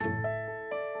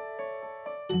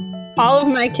all of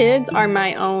my kids are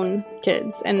my own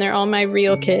kids, and they're all my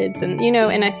real kids. And,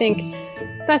 and I think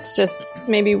that's just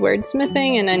maybe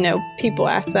wordsmithing. And I know people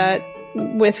ask that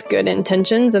with good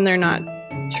intentions, and they're not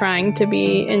trying to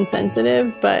be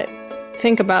insensitive, but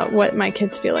think about what my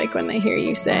kids feel like when they hear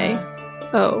you say,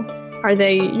 oh, are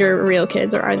they your real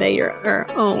kids or are they your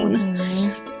own?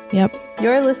 Mm-hmm. Yep.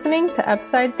 You're listening to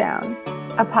Upside Down,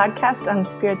 a podcast on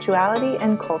spirituality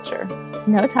and culture.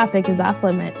 No topic is off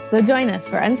limits, so join us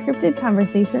for unscripted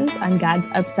conversations on God's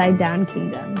Upside Down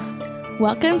Kingdom.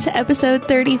 Welcome to episode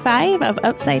 35 of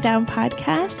Upside Down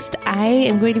Podcast. I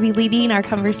am going to be leading our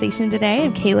conversation today.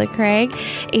 I'm Kayla Craig,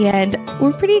 and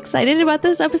we're pretty excited about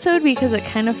this episode because it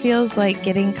kind of feels like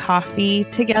getting coffee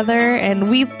together. And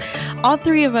all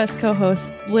three of us co-hosts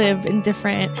live in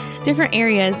different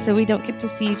areas, so we don't get to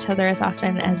see each other as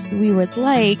often as we would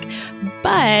like.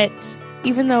 But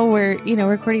even though we're,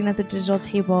 recording at the digital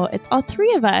table, it's all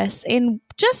three of us and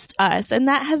just us. And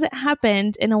that hasn't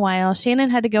happened in a while.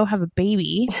 Shannon had to go have a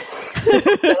baby.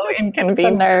 So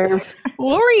inconvenient.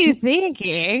 What were you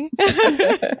thinking?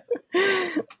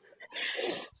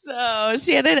 So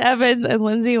Shannon Evans and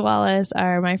Lindsay Wallace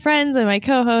are my friends and my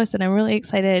co-hosts, and I'm really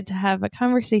excited to have a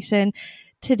conversation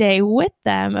today with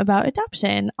them about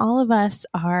adoption. All of us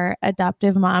are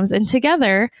adoptive moms, and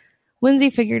together,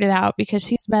 Lindsay figured it out because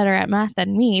she's better at math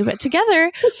than me, but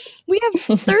together we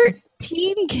have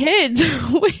 13 kids,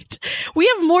 which we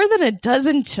have more than a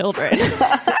dozen children.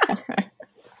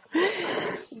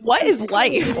 What is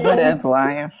life? What is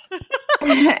life?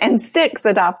 And 6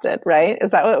 adopted, right?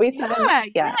 Is that what we said? Yeah.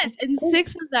 Yes, and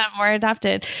 6 of them were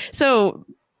adopted. So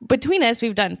between us,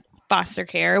 we've done foster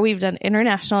care, we've done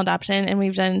international adoption, and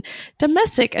we've done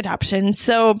domestic adoption.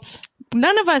 So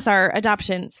none of us are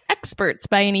adoption experts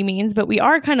by any means, but we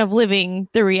are kind of living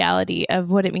the reality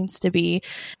of what it means to be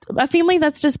a family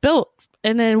that's just built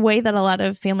in a way that a lot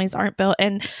of families aren't built.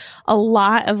 And a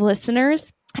lot of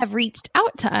listeners have reached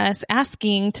out to us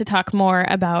asking to talk more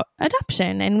about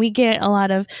adoption. And we get a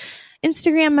lot of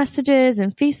Instagram messages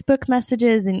and Facebook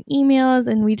messages and emails.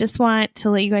 And we just want to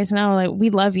let you guys know, like, we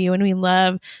love you and we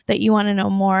love that you want to know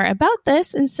more about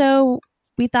this. And so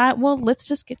we thought, well, let's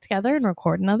just get together and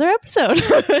record another episode.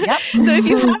 Yep. So if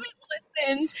you haven't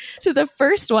listened to the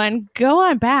first one, go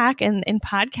on back. And in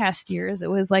podcast years, it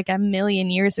was like a million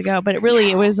years ago, but it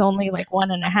was only like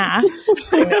 1.5. I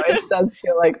know, it does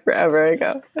feel like forever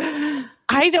ago.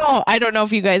 I don't know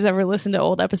if you guys ever listen to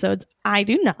old episodes. I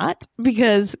do not,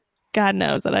 because God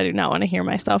knows that I do not want to hear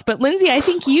myself. But Lindsay, I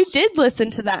think you did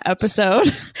listen to that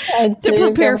episode to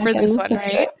prepare for this one,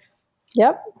 right?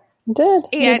 Yep. Did.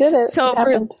 You did it. So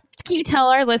can you tell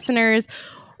our listeners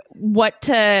what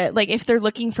to, like, if they're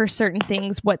looking for certain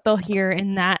things, what they'll hear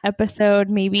in that episode,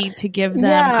 maybe to give them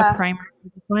a primer for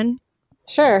this one?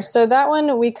 Sure. So that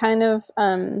one, we kind of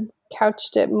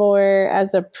couched it more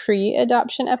as a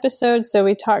pre-adoption episode. So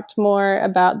we talked more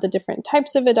about the different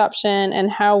types of adoption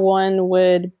and how one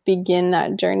would begin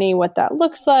that journey, what that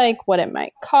looks like, what it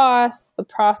might cost, the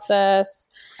process,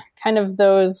 kind of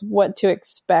those what to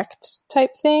expect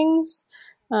type things.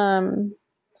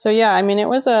 So yeah, I mean, it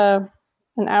was an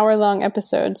hour-long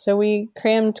episode, so we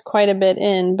crammed quite a bit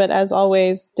in, but as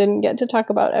always, didn't get to talk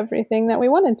about everything that we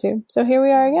wanted to. So here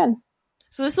we are again.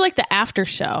 So this is like the after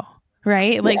show,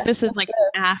 right? Like this is like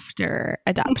after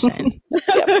adoption.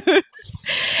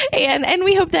 And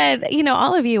we hope that,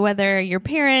 all of you, whether you're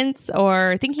parents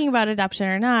or thinking about adoption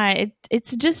or not,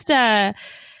 it's just a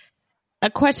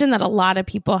question that a lot of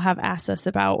people have asked us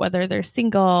about, whether they're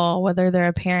single, whether they're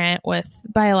a parent with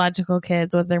biological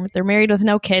kids, whether they're married with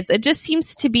no kids. It just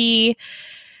seems to be,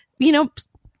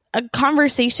 a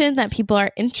conversation that people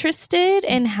are interested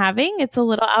in having. It's a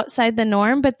little outside the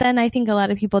norm, but then I think a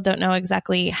lot of people don't know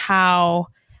exactly how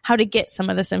to get some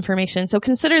of this information. So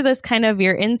consider this kind of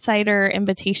your insider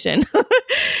invitation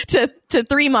to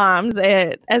three moms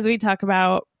as we talk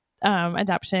about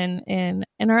adoption in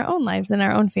our own lives, in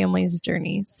our own family's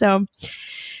journey. So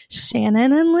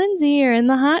Shannon and Lindsay are in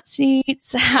the hot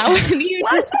seats. How would you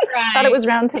describe? I thought it was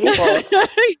round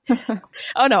table.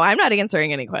 Oh no, I'm not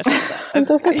answering any questions. Is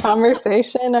this a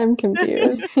conversation? I'm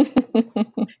confused. This is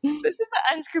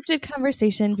an unscripted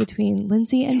conversation between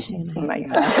Lindsay and Shannon. Oh my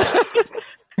God.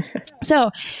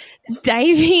 So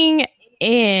diving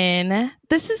in,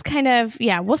 this is kind of,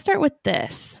 we'll start with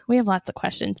this. We have lots of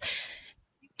questions.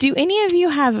 Do any of you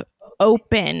have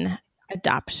open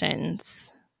adoptions?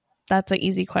 That's an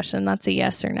easy question. That's a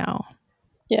yes or no.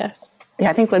 Yes. Yeah,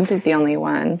 I think Lindsay's the only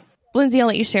one. Lindsay, I'll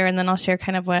let you share, and then I'll share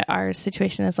kind of what our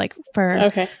situation is like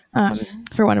for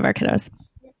one of our kiddos.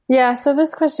 Yeah, so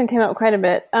this question came up quite a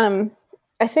bit.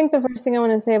 I think the first thing I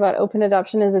want to say about open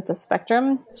adoption is it's a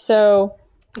spectrum. So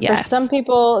Yes. For some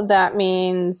people, that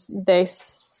means they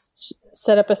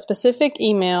set up a specific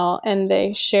email and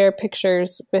they share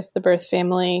pictures with the birth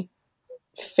family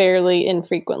fairly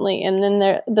infrequently. And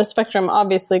then the spectrum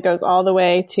obviously goes all the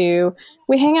way to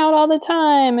we hang out all the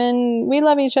time and we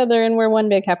love each other and we're one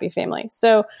big happy family.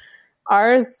 So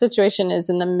our situation is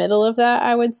in the middle of that,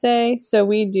 I would say. So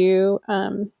we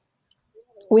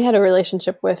had a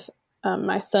relationship with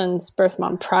my son's birth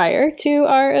mom prior to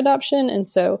our adoption, and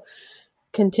so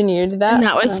continued that. And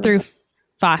that was through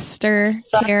foster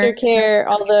care,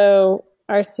 although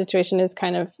our situation is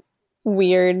kind of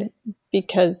weird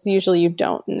because usually you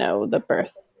don't know the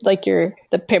birth, like the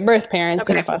birth parents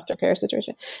in a foster care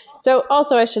situation. So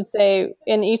also I should say,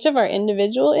 in each of our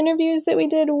individual interviews that we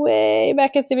did way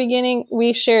back at the beginning,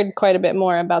 we shared quite a bit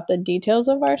more about the details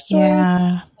of our stories.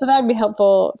 Yeah. So that would be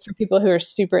helpful for people who are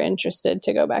super interested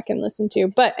to go back and listen to.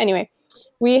 But anyway,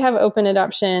 we have open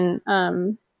adoption,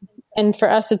 and for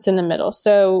us, it's in the middle.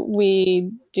 So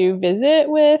we do visit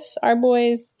with our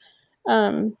boys'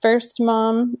 first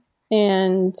mom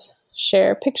and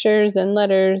share pictures and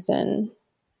letters and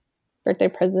birthday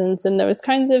presents and those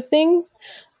kinds of things.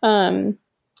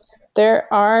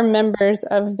 There are members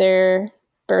of their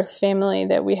birth family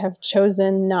that we have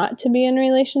chosen not to be in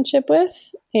relationship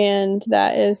with, and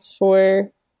that is for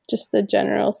just the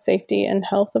general safety and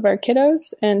health of our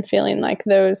kiddos, and feeling like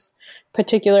those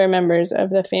particular members of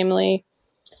the family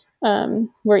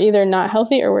were either not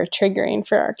healthy or were triggering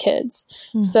for our kids.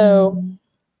 Mm-hmm. So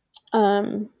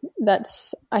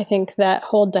I think that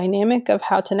whole dynamic of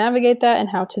how to navigate that and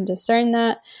how to discern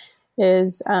that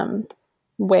is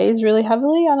weighs really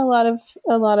heavily on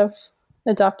a lot of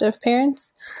adoptive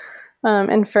parents.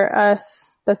 And for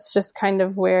us, that's just kind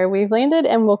of where we've landed,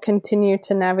 and we'll continue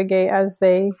to navigate as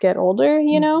they get older,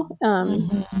 and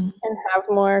have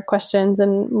more questions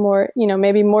and more,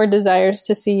 maybe more desires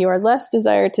to see or less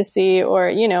desire to see,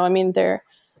 or, they're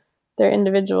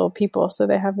individual people, so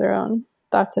they have their own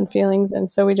thoughts and feelings. And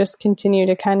so we just continue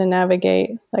to kind of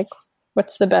navigate, like,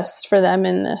 what's the best for them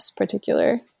in this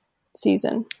particular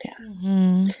season. Yeah.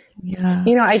 Mm-hmm.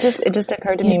 Yeah. It just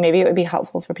occurred to me, maybe it would be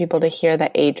helpful for people to hear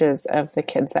the ages of the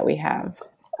kids that we have.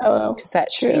 Oh, because that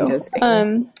changes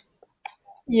things.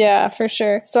 Yeah, for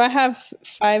sure. So I have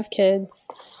 5 kids.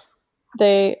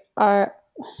 They are,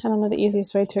 I don't know the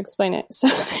easiest way to explain it. So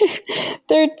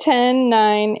they're 10,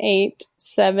 9, 8,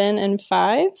 7, and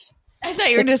 5. I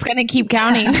thought you were just going to keep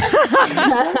counting.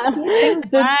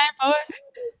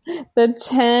 The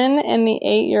 10 and the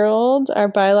 8-year-old are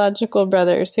biological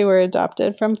brothers who were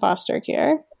adopted from foster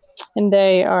care. And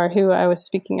they are who I was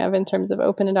speaking of in terms of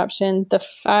open adoption. The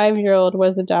 5-year-old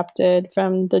was adopted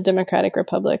from the Democratic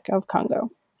Republic of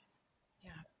Congo.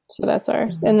 Yeah. So that's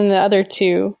ours. And then the other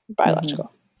 2, biological.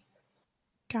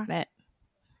 Mm-hmm. Got it.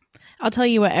 I'll tell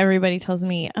you what everybody tells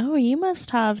me. Oh, you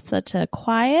must have such a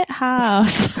quiet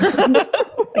house.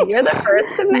 You're the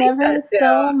first to make never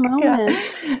dull a moment.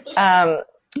 Yeah.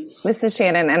 This is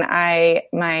Shannon, and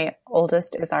my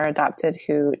oldest is our adopted,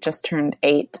 who just turned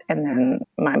 8, and then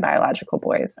my biological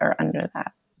boys are under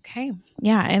that. Okay.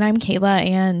 Yeah. And I'm Kayla,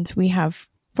 and we have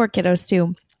 4 kiddos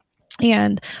too.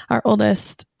 And our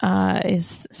oldest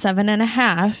is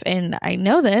 7.5. And I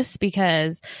know this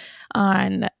because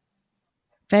on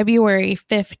February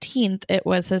 15th, it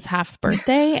was his half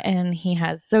birthday, and he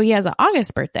has an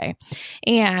August birthday.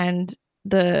 And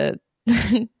the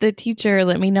teacher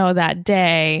let me know that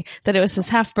day that it was his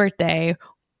half birthday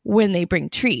when they bring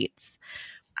treats.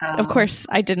 Of course,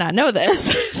 I did not know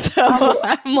this. So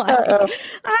I'm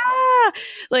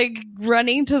like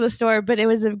running to the store, but it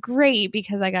was great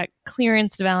because I got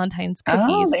clearance Valentine's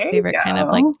cookies. His favorite kind of,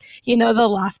 like, the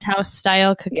Loft House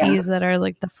style cookies that are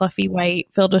like the fluffy white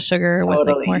filled with sugar with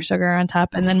like more sugar on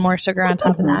top and then more sugar on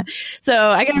top of that.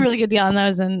 So I got a really good deal on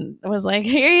those and was like,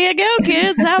 here you go,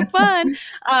 kids, have fun.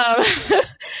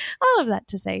 All of that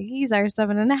to say, he's our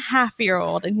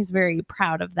 7.5-year-old, and he's very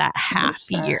proud of that half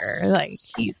year. Like,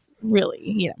 he's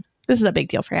really, this is a big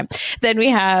deal for him. Then we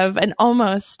have an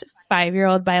almost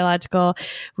 5-year-old biological.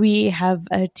 We have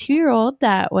a 2-year-old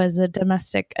that was a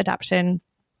domestic adoption,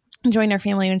 joined our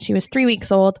family when she was 3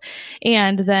 weeks old.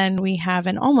 And then we have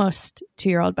an almost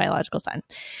 2-year-old biological son.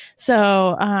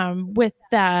 So with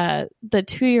the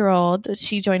 2-year-old,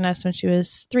 she joined us when she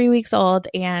was 3 weeks old.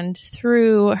 And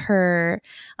through her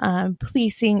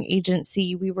policing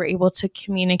agency, we were able to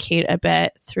communicate a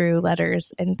bit through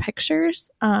letters and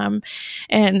pictures.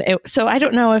 So I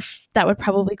don't know if that would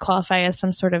probably qualify as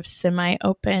some sort of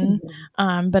semi-open,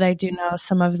 but I do know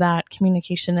some of that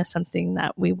communication is something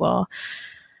that we will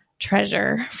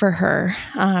treasure for her,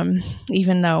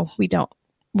 even though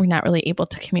we're not really able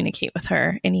to communicate with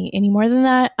her any more than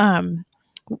that.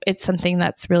 it's something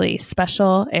that's really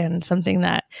special and something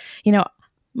that,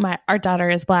 our daughter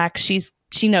is Black.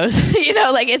 She knows,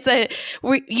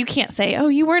 you can't say, oh,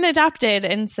 you weren't adopted.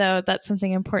 And so that's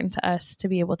something important to us to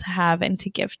be able to have and to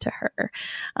give to her.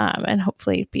 And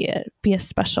hopefully be a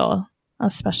special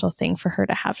thing for her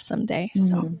to have someday.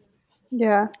 So,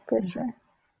 yeah, for sure.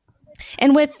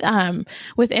 And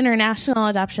with international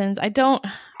adoptions,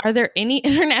 are there any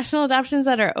international adoptions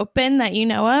that are open that you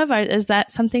know of? Is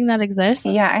that something that exists?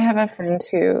 Yeah, I have a friend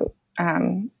who,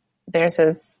 theirs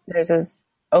is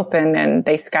open and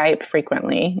they Skype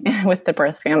frequently with the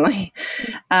birth family.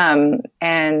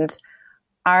 And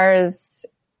ours,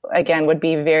 again, would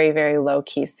be very, very low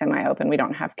key, semi-open. We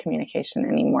don't have communication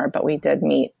anymore, but we did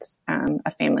meet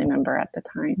a family member at the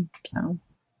time. So.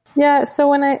 Yeah, so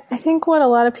when I think what a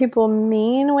lot of people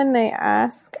mean when they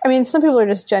ask, I mean, some people are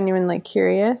just genuinely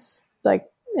curious, like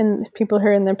in people who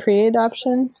are in the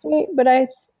pre-adoption state, but I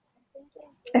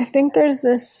think there's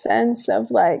this sense of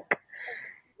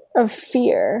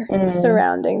fear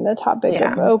surrounding the topic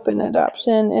of open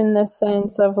adoption, in the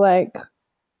sense of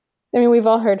we've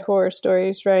all heard horror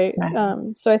stories, right?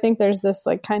 So I think there's this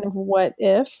kind of what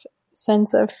if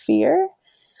sense of fear.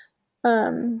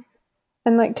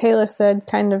 And like Kayla said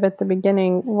kind of at the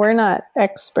beginning, we're not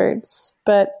experts,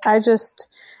 but I just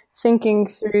thinking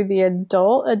through the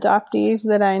adult adoptees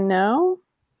that I know,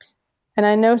 and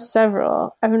I know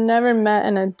several, I've never met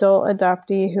an adult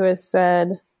adoptee who has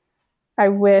said, I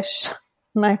wish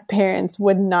my parents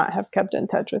would not have kept in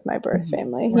touch with my birth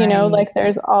family. Right.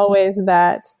 There's always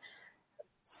that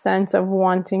sense of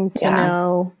wanting to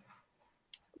know,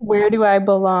 where do I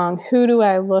belong? Who do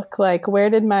I look like?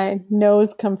 Where did my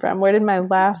nose come from? Where did my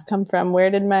laugh come from? Where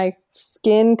did my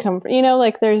skin come from?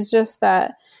 There's just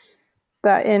that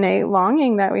innate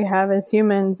longing that we have as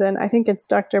humans. And I think it's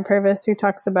Dr. Purvis who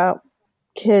talks about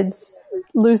kids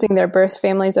losing their birth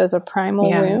families as a primal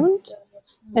wound.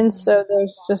 And so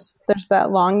there's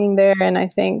that longing there. And I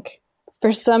think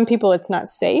for some people it's not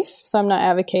safe. So I'm not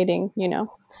advocating,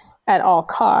 at all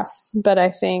costs, but I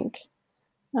think,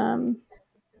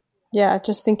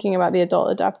 just thinking about the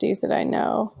adult adoptees that I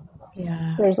know,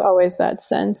 there's always that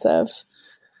sense of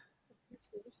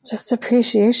just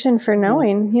appreciation for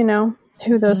knowing,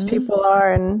 who those people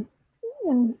are and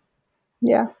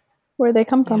where they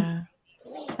come from. Yeah.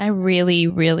 I really,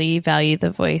 really value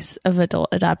the voice of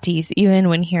adult adoptees, even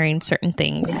when hearing certain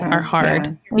things are hard,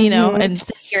 and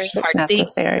hearing hard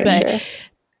things. But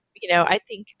I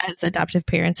think as adoptive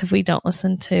parents, if we don't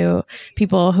listen to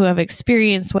people who have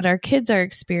experienced what our kids are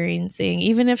experiencing,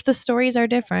 even if the stories are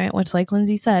different, which like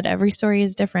Lindsay said, every story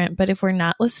is different. But if we're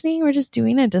not listening, we're just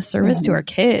doing a disservice to our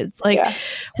kids.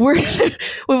 We're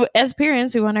as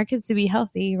parents, we want our kids to be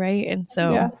healthy, right? And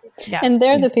so, and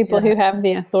they're the people who have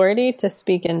the authority to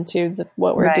speak into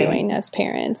what we're doing as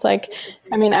parents.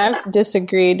 I've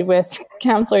disagreed with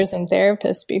counselors and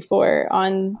therapists before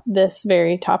on this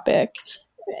very topic.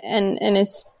 And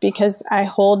it's because I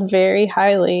hold very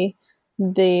highly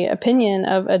the opinion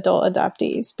of adult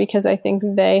adoptees, because I think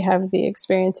they have the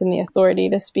experience and the authority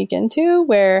to speak into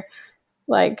where,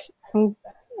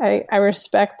 I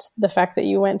respect the fact that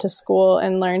you went to school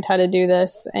and learned how to do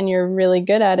this and you're really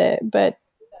good at it, but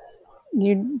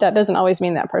that doesn't always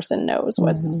mean that person knows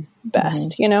what's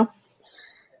best,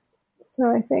 So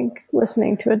I think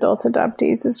listening to adult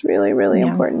adoptees is really, really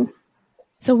important.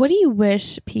 So what do you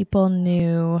wish people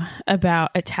knew about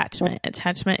attachment?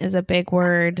 Attachment is a big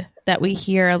word that we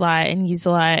hear a lot and use a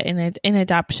lot in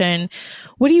adoption.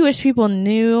 What do you wish people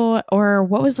knew, or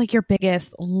what was your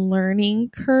biggest learning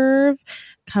curve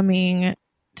coming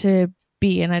to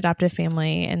be an adoptive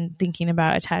family and thinking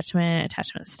about attachment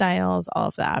styles, all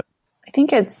of that? I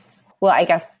think I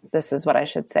guess this is what I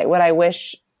should say. What I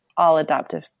wish all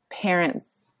adoptive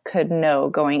parents could know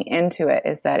going into it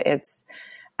is that it's,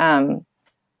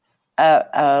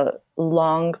 a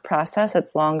long process.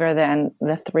 It's longer than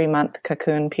the 3-month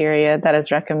cocoon period that is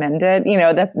recommended.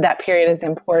 That period is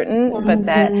important, but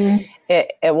that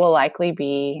it will likely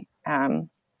be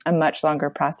a much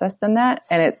longer process than that.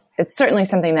 And it's certainly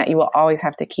something that you will always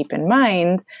have to keep in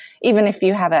mind, even if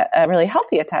you have a really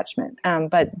healthy attachment.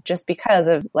 But just because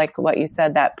of what you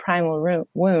said, that primal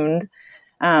wound,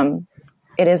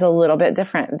 it is a little bit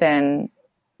different than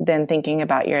thinking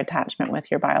about your attachment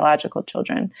with your biological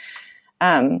children.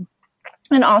 And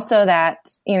also that,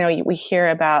 we hear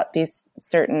about these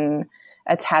certain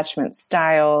attachment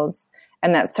styles,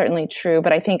 and that's certainly true.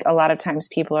 But I think a lot of times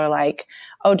people are like,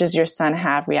 oh, does your son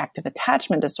have reactive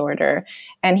attachment disorder?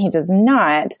 And he does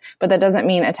not, but that doesn't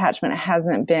mean attachment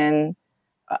hasn't been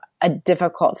a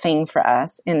difficult thing for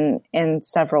us in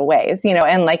several ways,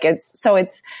 and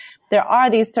there are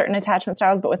these certain attachment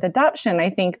styles, but with adoption,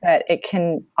 I think that it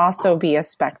can also be a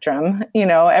spectrum. You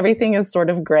know, everything is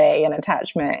sort of gray in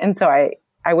attachment. And so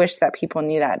I wish that people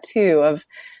knew that too, of,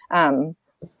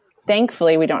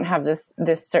 thankfully we don't have this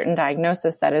certain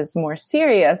diagnosis that is more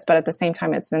serious, but at the same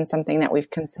time, it's been something that we've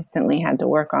consistently had to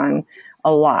work on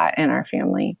a lot in our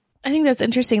family. I think that's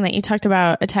interesting that you talked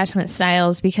about attachment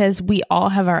styles, because we all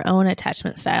have our own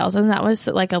attachment styles. And that was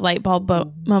like a light bulb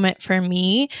moment for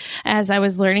me as I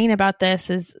was learning about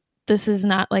this. This is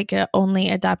not like only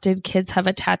adopted kids have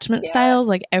attachment styles.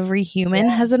 Like every human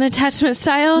has an attachment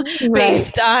style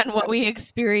based on what we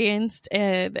experienced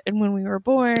and when we were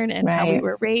born and how we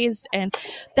were raised. And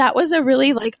that was a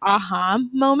really like aha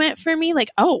moment for me. Like,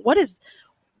 oh,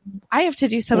 I have to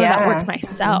do some of that work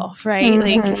myself, right?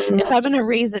 Like if I'm going to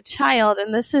raise a child,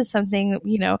 and this is something,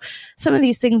 you know, some of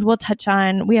these things we'll touch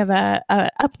on. We have a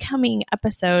upcoming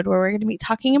episode where we're going to be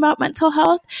talking about mental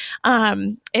health.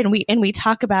 And we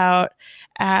talk about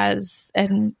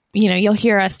and you know, you'll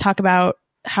hear us talk about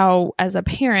how as a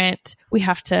parent, we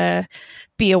have to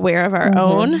be aware of our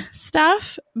own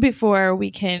stuff before we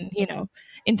can, you know,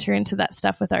 enter into that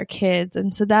stuff with our kids.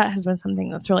 And so that has been something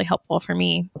that's really helpful for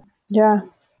me. Yeah.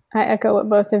 I echo what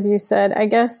both of you said. I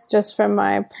guess just from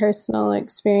my personal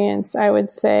experience, I would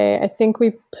say I think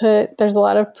there's a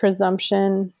lot of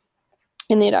presumption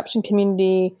in the adoption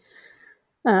community,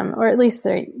 or at least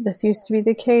this used to be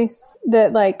the case,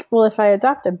 that like, well, if I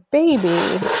adopt a baby,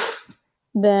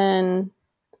 then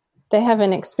they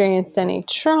haven't experienced any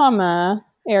trauma,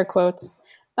 air quotes,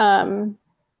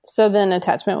 so then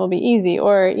attachment will be easy.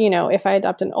 Or, you know, if I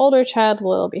adopt an older child,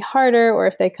 well, it'll be harder. Or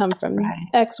if they come from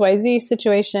XYZ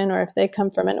situation, or if they come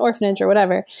from an orphanage or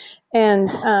whatever. And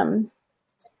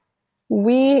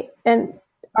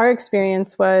our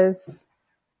experience was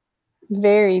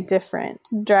very different,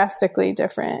 drastically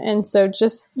different. And so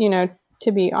just, you know,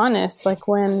 to be honest, like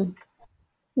when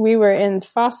we were in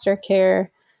foster care,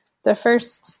 the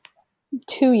first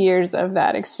 2 years of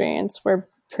that experience were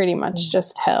pretty much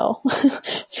just hell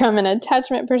from an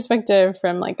attachment perspective,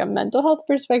 from like a mental health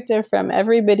perspective, from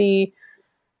everybody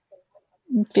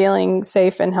feeling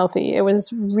safe and healthy. It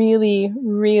was really,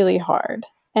 really hard.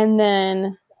 And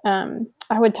then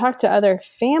I would talk to other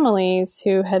families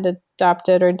who had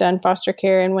adopted or done foster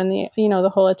care. And when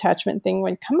the whole attachment thing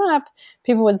would come up,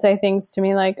 people would say things to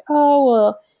me like, oh,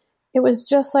 well, it was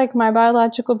just like my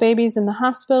biological babies in the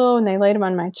hospital and they laid them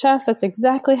on my chest. That's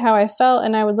exactly how I felt.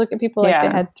 And I would look at people like they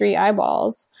had 3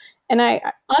 eyeballs. And I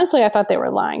honestly thought they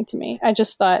were lying to me. I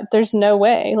just thought there's no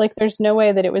way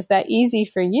that it was that easy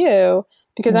for you,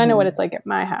 because I know what it's like at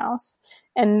my house.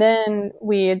 And then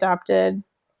we adopted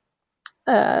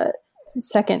a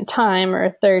second time or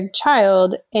a third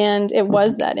child, and it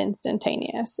was that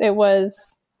instantaneous. It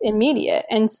was immediate.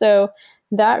 And so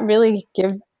that really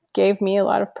gave me a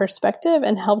lot of perspective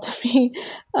and helped me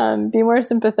be more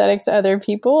sympathetic to other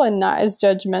people and not as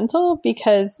judgmental,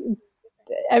 because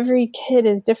every kid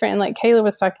is different. And like Kayla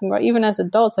was talking about, even as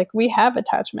adults, like we have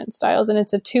attachment styles, and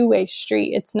it's a two-way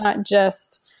street. It's not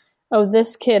just, oh,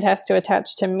 this kid has to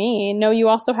attach to me. No, you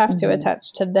also have to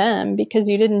attach to them, because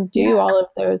you didn't do all of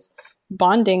those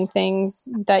bonding things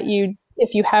that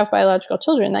if you have biological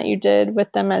children, that you did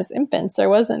with them as infants. There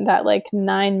wasn't that like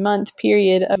 9-month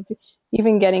period of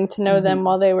even getting to know them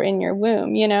while they were in your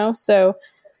womb, you know? So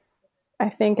I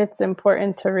think it's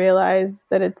important to realize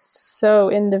that it's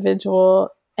so individual,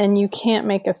 and you can't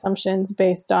make assumptions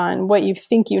based on what you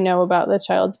think you know about the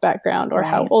child's background or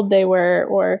how old they were,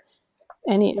 or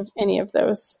any of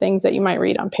those things that you might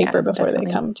read on paper before they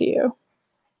come to you.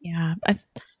 Yeah.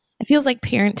 It feels like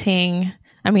parenting,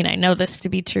 I mean, I know this to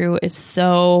be true, is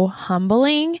so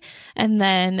humbling. And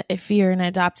then if you're an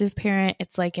adoptive parent,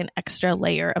 it's like an extra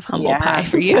layer of humble pie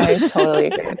for you. I totally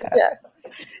agree with that.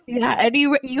 Yeah. And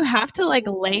you have to like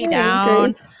lay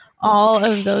down all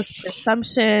of those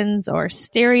presumptions or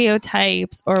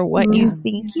stereotypes or what you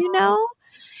think you know,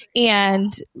 and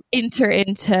enter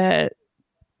into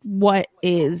what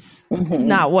is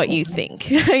not what you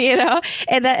think, you know,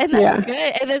 and that's good.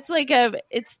 And it's like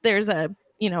there's a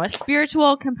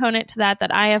spiritual component to that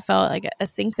I have felt like a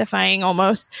sanctifying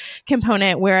almost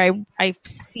component, where I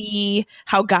see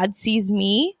how God sees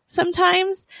me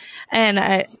sometimes. And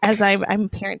as I'm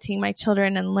parenting my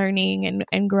children and learning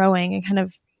and growing and kind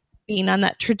of being on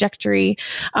that trajectory.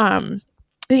 But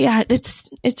yeah,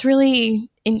 it's really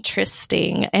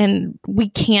interesting, and we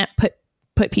can't put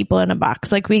people in a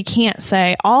box. Like we can't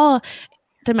say all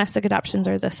domestic adoptions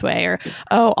are this way, or,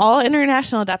 oh, all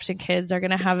international adoption kids are going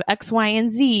to have X, Y,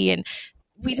 and Z. And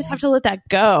we just have to let that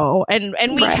go. And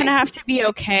we kind of have to be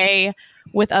okay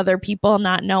with other people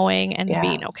not knowing and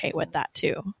being okay with that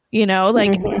too.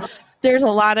 like there's a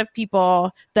lot of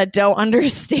people that don't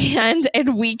understand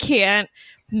and we can't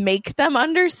make them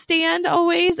understand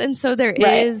always. And so there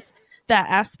is that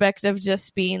aspect of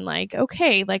just being like,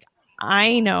 okay, like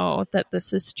I know that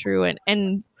this is true.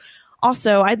 And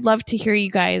also I'd love to hear you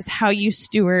guys how you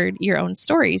steward your own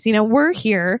stories.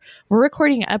 We're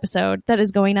recording an episode that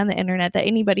is going on the internet that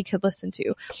anybody could listen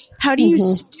to. How do you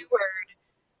steward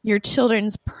your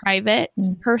children's private,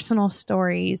 personal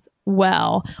stories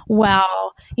well,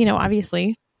 while,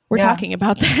 obviously we're talking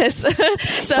about this.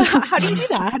 So how do you do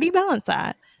that? How do you balance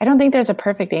that? I don't think there's a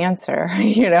perfect answer.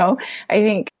 I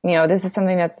think, this is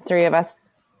something that the three of us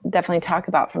definitely talk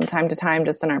about from time to time,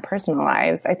 just in our personal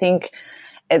lives. I think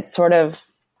it's sort of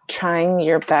trying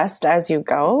your best as you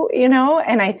go,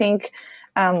 and I think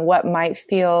what might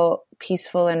feel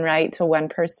peaceful and right to one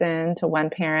person, to one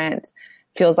parent,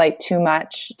 feels like too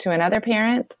much to another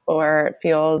parent, or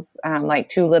feels like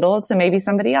too little to maybe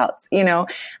somebody else.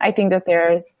 I think that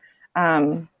there's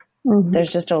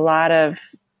just a lot of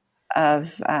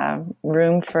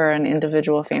room for an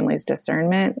individual family's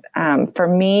discernment. For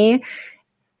me,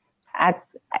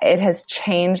 it has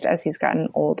changed as he's gotten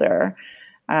older.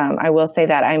 I will say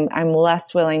that I'm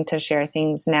less willing to share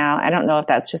things now. I don't know if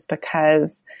that's just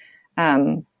because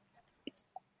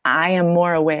I am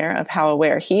more aware of how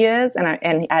aware he is.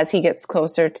 And as he gets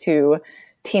closer to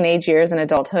teenage years and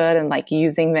adulthood and like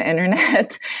using the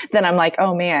internet, then I'm like,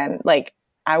 oh man, like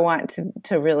I want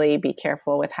to really be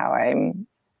careful with how I'm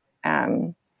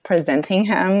presenting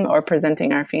him or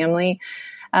presenting our family.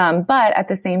 But at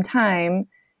the same time,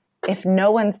 if no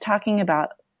one's talking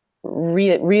about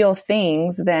real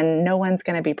things, then no one's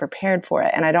going to be prepared for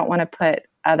it. And I don't want to put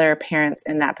other parents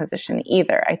in that position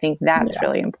either. I think that's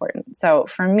really important. So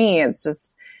for me, it's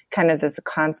just kind of this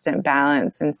constant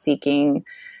balance and seeking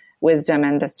wisdom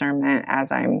and discernment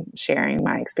as I'm sharing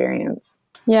my experience.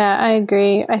 Yeah, I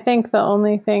agree. I think the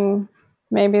only thing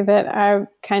maybe that I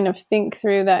kind of think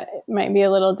through that might be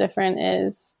a little different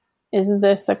is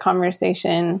this a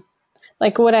conversation?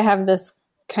 Like, would I have this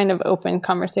kind of open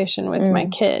conversation with my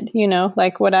kid?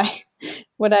 Like, would I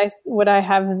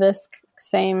have this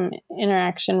same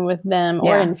interaction with them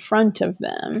or in front of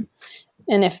them?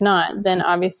 And if not, then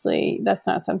obviously that's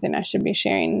not something I should be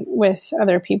sharing with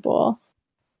other people.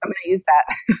 I'm going to use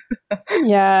that.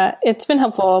 Yeah, it's been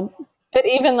helpful. But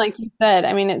even like you said,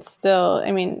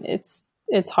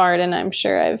 it's hard, and I'm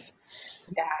sure I've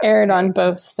erred on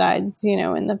both sides,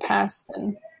 in the past,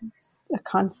 and it's a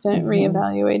constant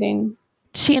reevaluating.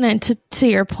 Shannon, to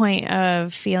your point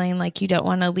of feeling like you don't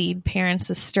want to lead parents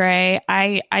astray,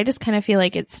 I just kind of feel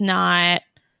like it's not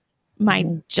my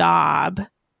job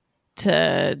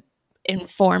to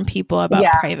inform people about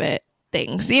private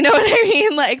things. You know what I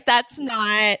mean? Like, that's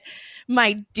not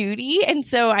my duty. And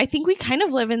so I think we kind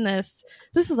of live in this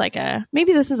is like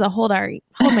maybe this is a hold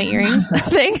my earrings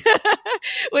thing,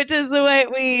 which is what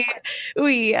we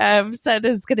said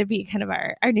is going to be kind of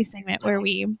our new segment where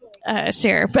we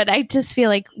share. But I just feel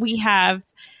like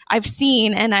I've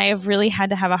seen, and I have really had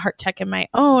to have a heart check in my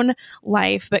own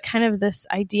life, but kind of this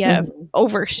idea of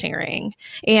oversharing.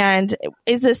 And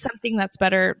is this something that's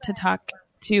better to talk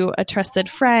to a trusted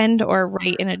friend or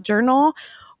write in a journal,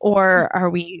 or are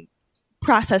we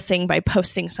processing by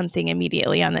posting something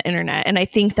immediately on the internet? And I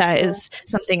think that is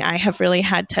something I have really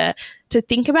had to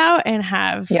think about and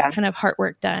have kind of heart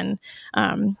work done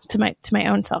to my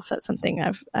own self. That's something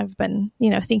I've been,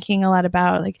 thinking a lot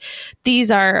about. Like, these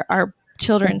are our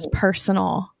children's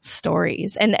personal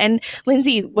stories. And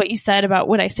Lindsay, what you said about,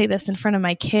 would I say this in front of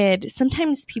my kid?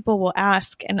 Sometimes people will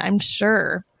ask, and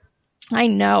I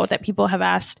know that people have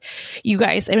asked you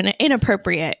guys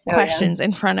inappropriate questions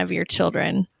in front of your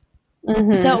children.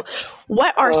 So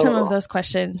what are some of those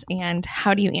questions, and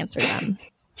how do you answer them?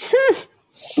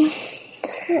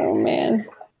 Oh man.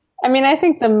 I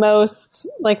think the most,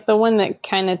 like, the one that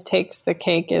kind of takes the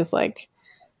cake is like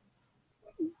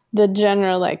the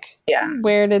general, like,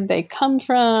 where did they come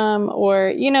from?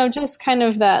 Or, just kind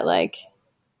of that like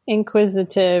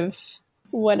inquisitive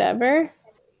whatever.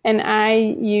 And I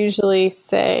usually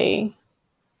say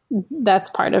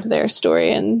that's part of their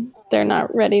story and they're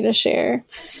not ready to share.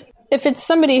 If it's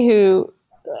somebody who,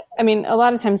 a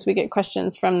lot of times we get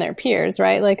questions from their peers,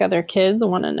 right? Like, other kids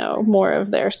want to know more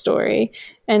of their story.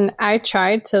 And I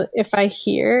try to, if I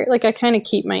hear, like, I kind of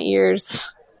keep my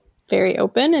ears very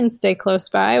open and stay close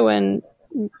by when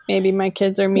maybe my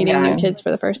kids are meeting new kids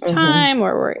for the first time,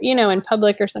 or we're, in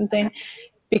public or something,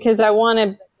 because I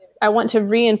want to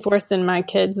reinforce in my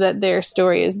kids that their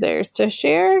story is theirs to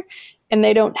share. and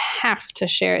they don't have to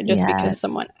share it just because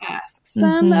someone asks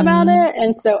them about it.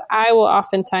 And so I will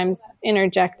oftentimes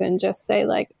interject and just say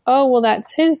like, oh, well,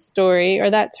 that's his story or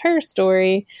that's her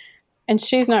story, and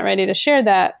she's not ready to share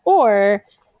that. Or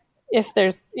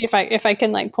if I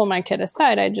can like pull my kid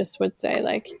aside, I just would say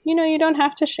like, you don't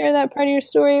have to share that part of your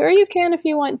story, or you can if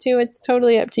you want to. It's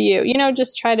totally up to you.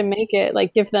 Just try to make it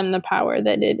like give them the power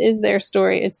that it is their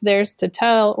story. It's theirs to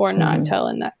tell or not tell,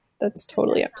 and that's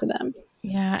totally up to them.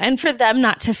 Yeah, and for them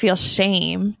not to feel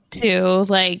shame too,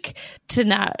 like to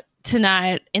not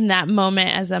in that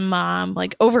moment as a mom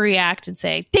like overreact and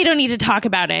say they don't need to talk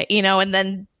about it, and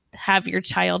then have your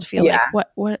child feel like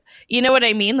what you know what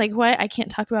I mean, like what, I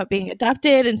can't talk about being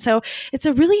adopted. And so it's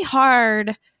a really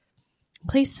hard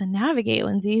place to navigate,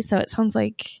 Lindsay. So it sounds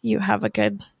like you have a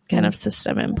good kind of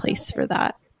system in place for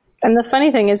that. And the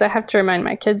funny thing is I have to remind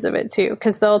my kids of it too,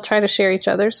 because they'll try to share each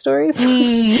other's stories.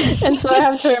 And so I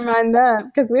have to remind them,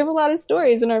 because we have a lot of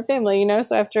stories in our family,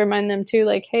 so I have to remind them too,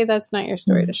 like, hey, that's not your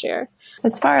story to share.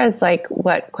 As far as like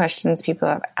what questions people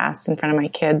have asked in front of my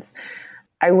kids,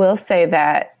 I will say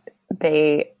that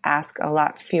they ask a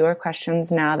lot fewer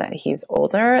questions now that he's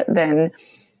older than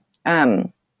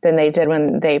they did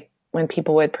when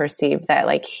people would perceive that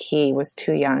like he was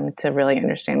too young to really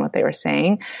understand what they were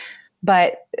saying.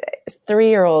 But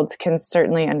 3-year-olds can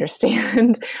certainly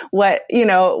understand what,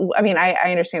 I mean, I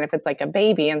understand if it's like a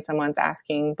baby and someone's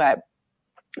asking, but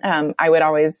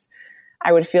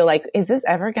I would feel like, is this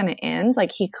ever going to end?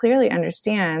 Like he clearly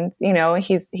understands,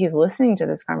 he's listening to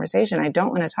this conversation. I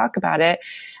don't want to talk about it.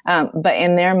 But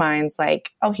in their minds,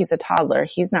 like, oh, he's a toddler.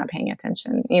 He's not paying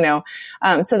attention,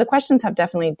 So the questions have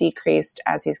definitely decreased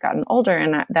as he's gotten older.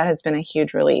 And that has been a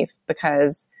huge relief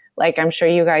because like, I'm sure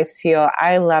you guys feel,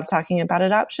 I love talking about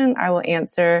adoption. I will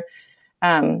answer,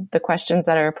 the questions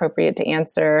that are appropriate to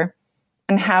answer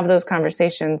and have those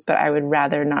conversations, but I would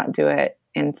rather not do it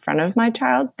in front of my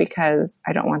child because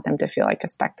I don't want them to feel like a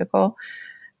spectacle.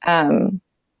 But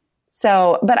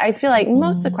I feel like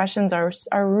most of the questions are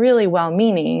really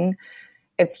well-meaning.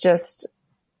 It's just,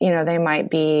 they might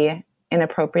be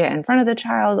inappropriate in front of the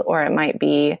child, or it might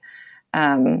be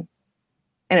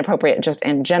inappropriate just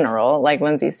in general, like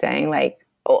Lindsay's saying, like,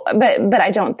 but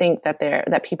I don't think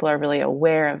that people are really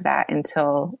aware of that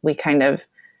until we kind of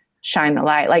shine the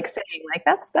light, like saying like,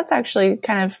 that's actually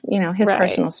kind of, his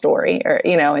personal story, or,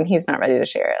 and he's not ready to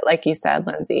share it. Like you said,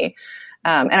 Lindsay.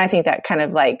 And I think that kind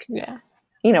of like,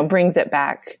 brings it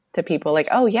back to people like,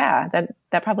 oh yeah,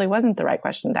 that probably wasn't the right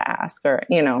question to ask, or,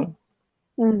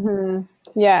 Mm-hmm.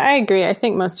 Yeah, I agree. I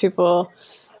think most people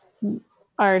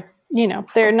are,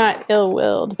 they're not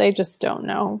ill-willed. They just don't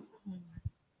know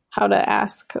how to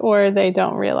ask, or they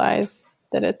don't realize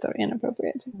that it's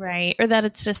inappropriate. Right. Or that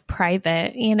it's just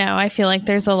private. I feel like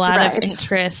there's a lot of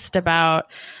interest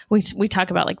about, we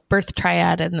talk about like birth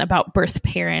triad and about birth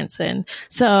parents. And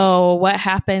so what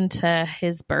happened to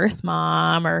his birth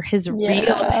mom or his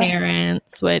real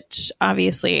parents, which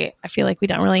obviously I feel like we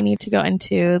don't really need to go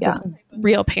into this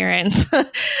real parents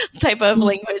type of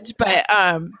language. But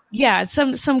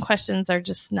some questions are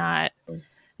just not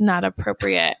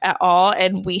appropriate at all.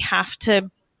 And we have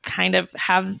to kind of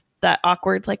have that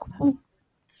awkward like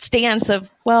stance of,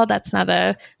 well, that's not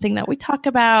a thing that we talk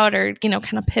about, or kind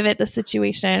of pivot the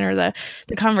situation or the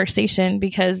conversation,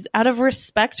 because out of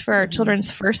respect for our children's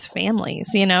first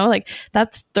families, like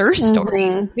that's their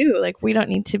stories too. Like we don't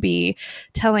need to be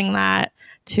telling that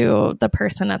to the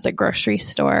person at the grocery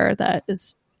store that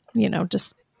is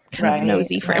just kind of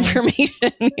nosy for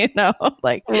information,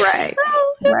 like right.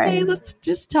 Okay, let's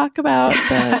just talk about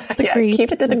the grapes.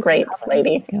 Keep it to the grapes,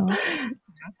 lady.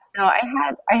 No,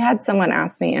 I had someone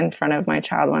ask me in front of my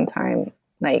child one time,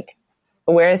 like,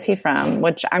 where is he from?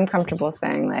 Which I'm comfortable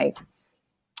saying, like,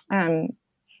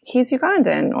 he's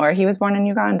Ugandan, or he was born in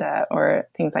Uganda, or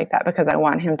things like that, because I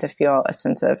want him to feel a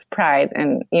sense of pride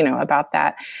and, about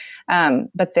that.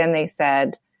 But then they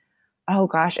said, oh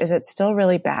gosh, is it still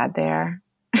really bad there?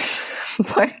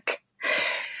 It's like,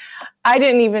 I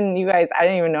didn't even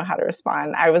know how to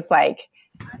respond. I was like,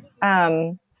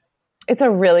 it's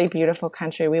a really beautiful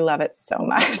country. We love it so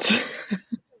much.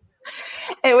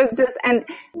 It was just, and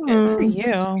good for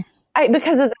you.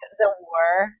 Because of the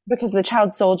war, because the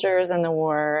child soldiers and the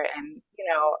war, and,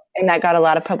 and that got a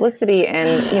lot of publicity,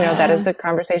 and, that is a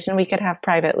conversation we could have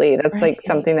privately. That's like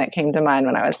something that came to mind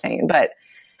when I was saying, but,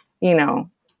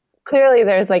 clearly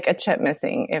there's like a chip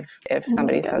missing if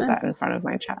somebody says that in front of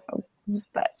my child,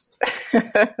 but.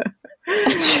 A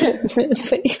chip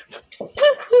missing.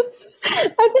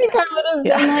 I think I would have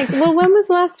been like, well, when was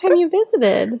the last time you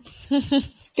visited?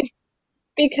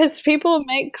 because people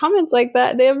make comments like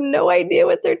that. They have no idea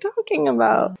what they're talking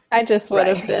about. I just would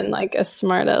have been like a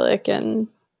smart aleck and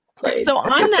played. So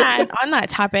on that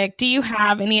topic, do you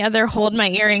have any other hold my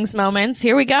earrings moments?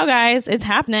 Here we go, guys. It's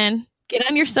happening. Get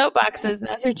on your soapboxes.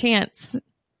 Now's your chance.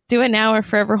 Do it now or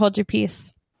forever hold your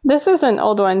peace. This is an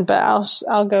old one, but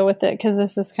I'll go with it because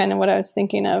this is kind of what I was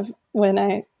thinking of when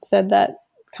I said that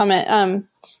comment.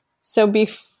 So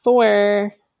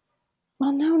before,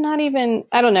 well, no, not even,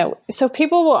 I don't know. So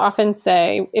people will often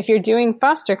say, if you're doing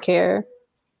foster care,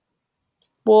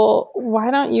 well, why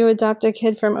don't you adopt a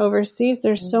kid from overseas?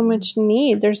 There's so much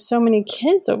need. There's so many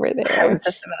kids over there.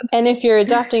 And if you're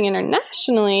adopting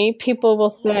internationally, people will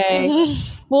say,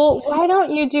 well, why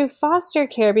don't you do foster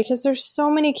care? Because there's so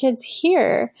many kids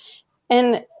here.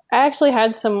 And I actually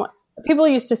had people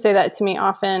used to say that to me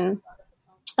often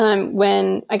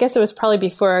when, I guess it was probably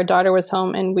before our daughter was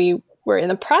home and we were in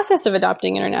the process of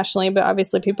adopting internationally, but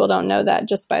obviously people don't know that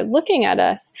just by looking at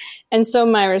us. And so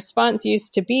my response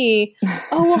used to be,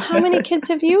 oh, well, how many kids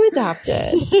have you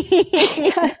adopted?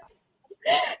 Because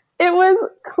it was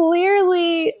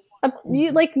clearly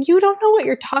you don't know what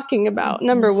you're talking about,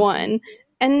 number one.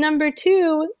 And number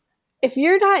two, if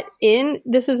you're not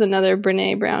this is another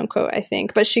Brene Brown quote, I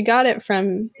think, but she got it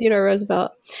from Theodore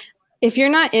Roosevelt. If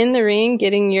you're not in the ring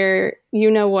getting your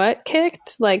you-know-what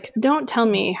kicked, like, don't tell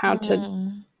me how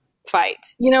to fight.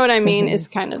 You know what I mean? Is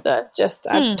kind of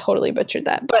I've totally butchered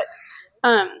that. But,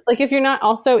 like, if you're not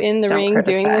also in the ring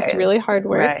doing this really hard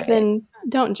work, then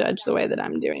don't judge the way that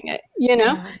I'm doing it, you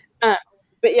know?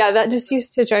 But yeah, that just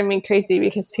used to drive me crazy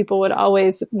because people would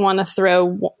always want to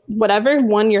throw whatever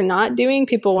one you're not doing.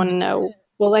 People want to know,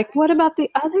 well, like, what about the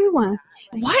other one?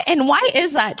 Why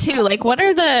is that too? Like, what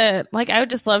are I would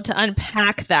just love to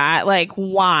unpack that, like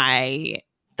why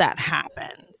that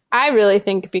happens. I really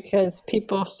think because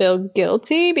people feel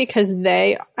guilty because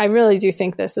I really do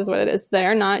think this is what it is.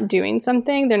 They're not doing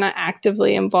something. They're not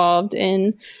actively involved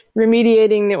in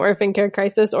remediating the orphan care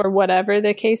crisis or whatever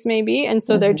the case may be. And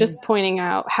so they're just pointing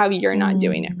out how you're not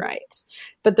doing it right.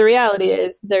 But the reality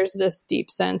is there's this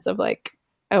deep sense of like,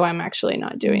 oh, I'm actually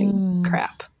not doing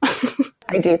crap.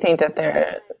 I do think that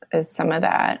there is some of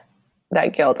that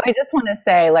guilt. I just want to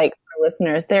say, like, for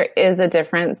listeners, there is a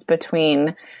difference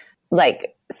between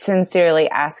like sincerely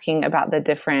asking about the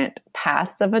different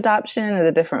paths of adoption or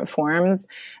the different forms.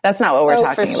 That's not what we're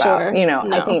talking about. Sure. You know,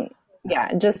 No. I think,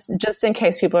 yeah, just in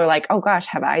case people are like, oh gosh,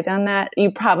 have I done that?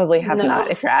 You probably have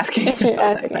not if you're asking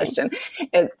yourself that question.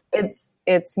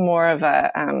 It's more of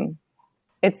a,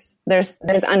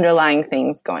 there's underlying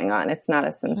things going on. It's not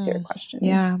a sincere question.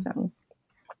 Yeah. So.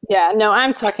 Yeah, no,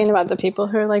 I'm talking about the people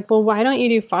who are like, well, why don't you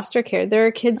do foster care? There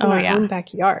are kids in our own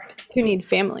backyard who need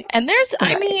families. And there's,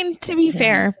 I mean, to be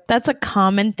fair, that's a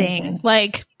common thing.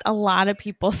 Like, a lot of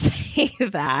people say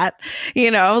that,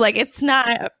 you know, like, it's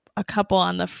not a couple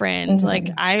on the fringe. Like,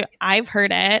 I've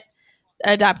heard it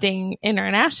adopting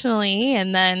internationally,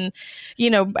 and then, you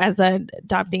know, as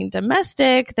adopting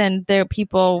domestic, then there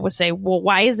people would say, well,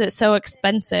 why is it so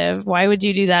expensive? Why would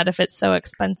you do that if it's so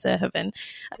expensive? And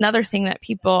another thing that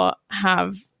people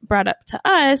have brought up to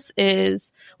us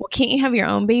is, well, can't you have your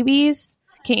own babies?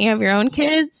 Can't you have your own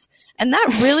kids? And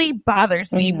that really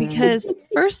bothers me because,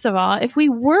 first of all, if we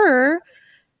were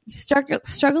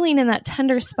struggling in that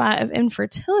tender spot of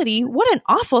infertility, what an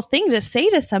awful thing to say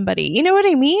to somebody. You know what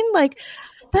I mean? Like,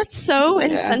 that's so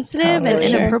insensitive and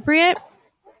inappropriate.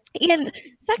 And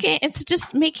second, it's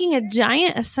just making a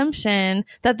giant assumption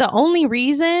that the only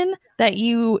reason that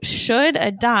you should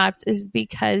adopt is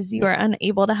because you are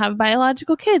unable to have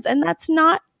biological kids. And that's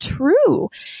not true.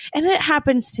 And it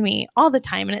happens to me all the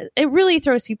time. And it really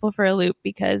throws people for a loop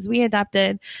because we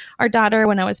adopted our daughter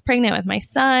when I was pregnant with my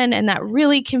son. And that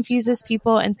really confuses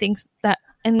people and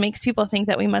makes people think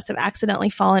that we must have accidentally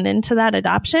fallen into that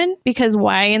adoption, because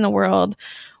why in the world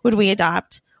would we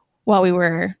adopt while we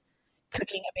were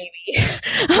cooking a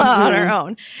baby on our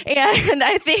own? And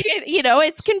I think, you know,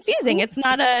 it's confusing. It's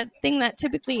not a thing that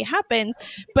typically happens,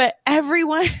 but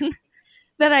everyone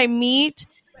that I meet,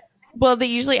 well, they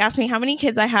usually ask me how many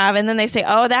kids I have, and then they say,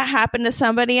 oh, that happened to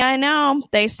somebody I know.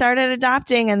 They started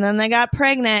adopting and then they got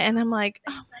pregnant. And I'm like,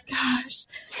 oh my gosh,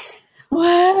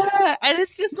 what? And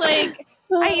it's just like,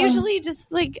 I usually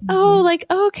just like, oh, like,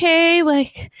 okay,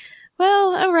 like,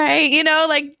 well, all right, you know,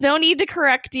 like, no need to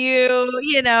correct you,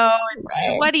 you know,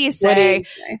 what do you say?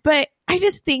 But I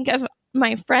just think of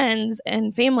my friends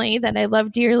and family that I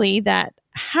love dearly that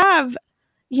have,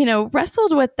 you know,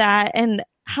 wrestled with that and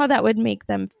how that would make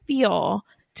them feel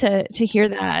to hear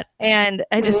that. And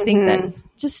I just think that's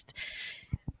just,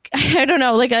 I don't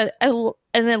know, like a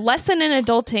lesson in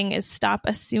adulting is stop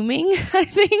assuming, I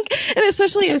think. And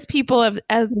especially as people of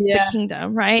the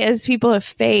kingdom, right? As people of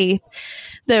faith,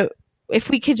 if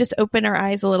we could just open our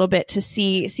eyes a little bit to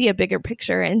see a bigger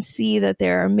picture and see that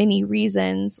there are many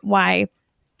reasons why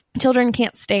children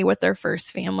can't stay with their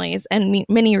first families, and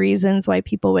many reasons why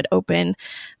people would open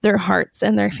their hearts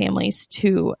and their families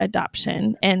to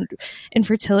adoption. And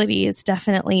infertility is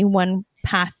definitely one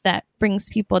path that brings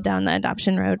people down the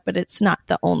adoption road, but it's not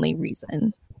the only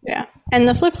reason. Yeah. And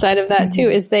the flip side of that too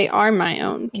is they are my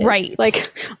own kids. Right.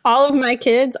 Like all of my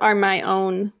kids are my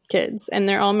own kids, and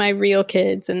they're all my real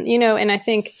kids. And, and I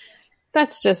think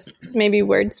that's just maybe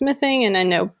wordsmithing. And I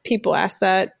know people ask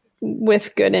that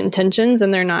with good intentions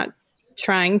and they're not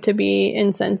trying to be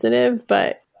insensitive,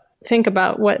 but think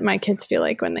about what my kids feel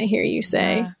like when they hear you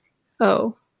say,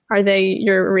 oh, are they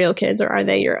your real kids or are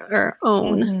they your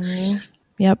own? Mm-hmm.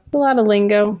 Yep. A lot of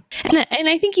lingo. And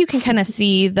I think you can kind of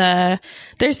see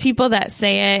there's people that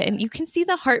say it and you can see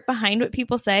the heart behind what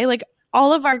people say. Like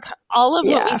all of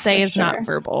what we say is not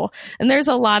verbal. And there's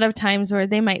a lot of times where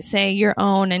they might say your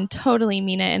own and totally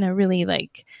mean it in a really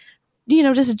like,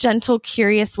 just a gentle,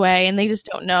 curious way. And they just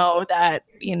don't know that,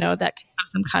 that can have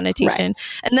some connotation.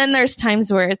 Right. And then there's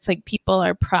times where it's like people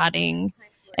are prodding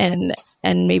and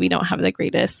maybe don't have the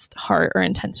greatest heart or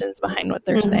intentions behind what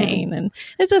they're saying. And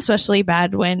it's especially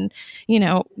bad when,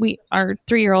 our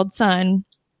 3-year-old son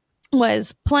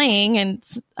was playing and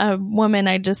a woman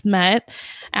I just met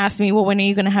asked me, well, when are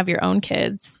you going to have your own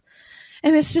kids?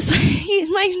 And it's just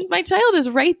like, my child is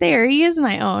right there. He is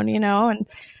my own, and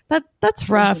that's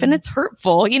rough and it's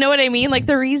hurtful. You know what I mean? Like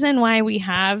the reason why we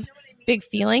have big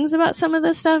feelings about some of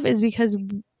this stuff is because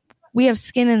we have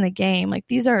skin in the game. Like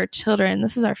these are our children.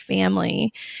 This is our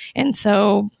family. And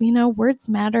so, words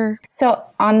matter. So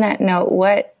on that note,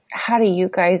 how do you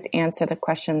guys answer the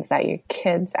questions that your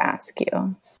kids ask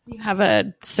you? Do you have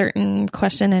a certain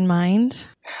question in mind?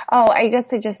 Oh, I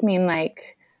guess I just mean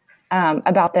like,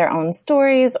 about their own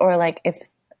stories, or like if,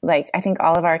 like, I think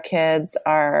all of our kids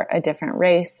are a different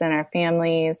race than our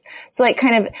families. So like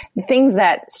kind of things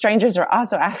that strangers are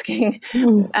also asking.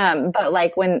 But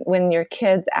like when your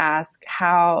kids ask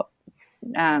how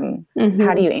do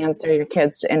you answer your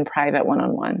kids in private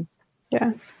one-on-one?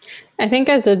 Yeah. I think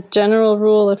as a general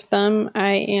rule of thumb,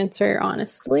 I answer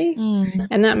honestly.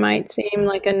 And that might seem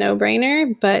like a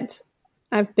no-brainer, but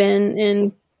I've been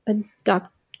in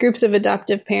groups of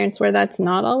adoptive parents where that's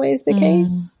not always the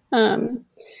case.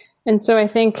 And so I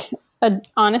think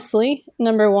honestly,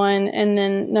 number one, and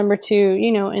then number two,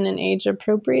 in an age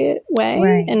appropriate way,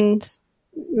 right. And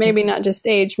maybe not just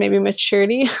age, maybe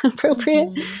maturity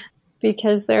appropriate,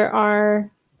 because there are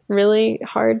really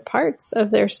hard parts of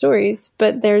their stories,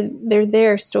 but they're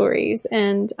their stories.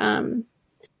 And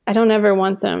I don't ever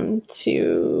want them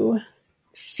to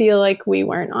feel like we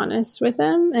weren't honest with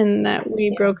them and that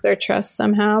we broke their trust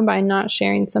somehow by not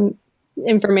sharing some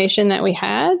information that we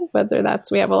had, whether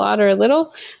that's we have a lot or a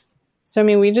little. So, I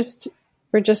mean, we're just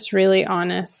really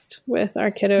honest with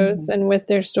our kiddos and with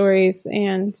their stories.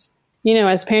 And,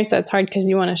 as parents, that's hard because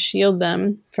you want to shield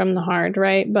them from the hard,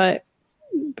 right? But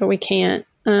we can't.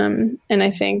 And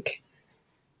I think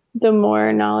the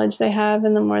more knowledge they have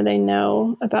and the more they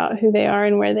know about who they are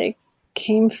and where they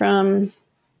came from,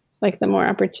 like the more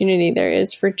opportunity there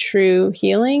is for true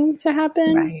healing to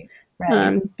happen.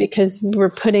 Right. Because we're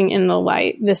putting in the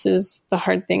light, this is the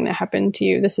hard thing that happened to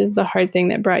you. This is the hard thing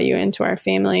that brought you into our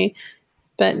family.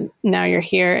 But now you're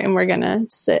here and we're going to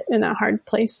sit in a hard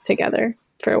place together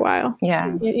for a while.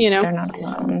 Yeah. They're not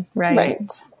alone.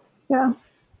 Right. Yeah.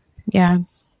 Yeah.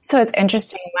 So it's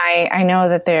interesting. I know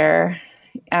that they're,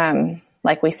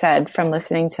 like we said, from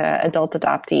listening to adult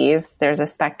adoptees, there's a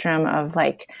spectrum of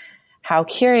like how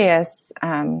curious,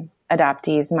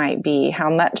 adoptees might be, how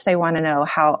much they want to know,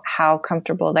 how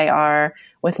comfortable they are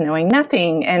with knowing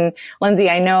nothing. And Lindsay,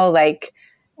 I know like,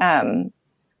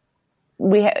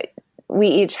 we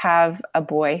each have a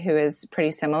boy who is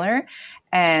pretty similar.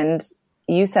 And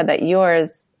you said that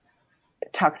yours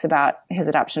talks about his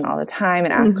adoption all the time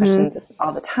and asks questions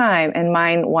all the time. And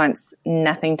mine wants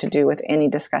nothing to do with any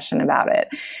discussion about it.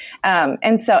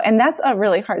 And that's a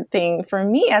really hard thing for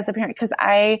me as a parent, because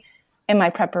in my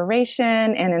preparation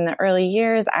and in the early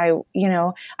years, I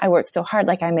worked so hard.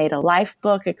 Like I made a life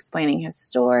book explaining his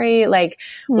story. Like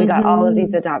we got all of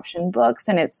these adoption books,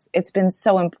 and it's been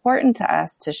so important to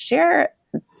us to share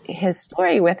his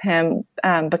story with him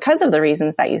because of the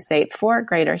reasons that you state for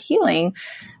greater healing,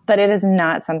 but it is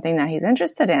not something that he's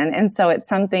interested in. And so it's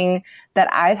something that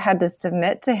I've had to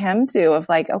submit to him to, of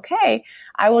like, okay,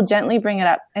 I will gently bring it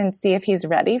up and see if he's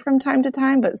ready from time to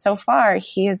time. But so far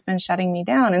he has been shutting me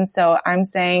down. And so I'm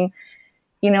saying,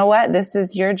 you know what, this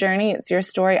is your journey. It's your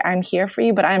story. I'm here for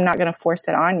you, but I'm not going to force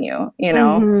it on you, you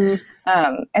know? Mm-hmm.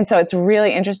 And so it's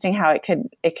really interesting how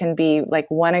it can be like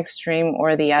one extreme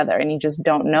or the other, and you just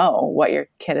don't know what your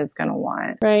kid is going to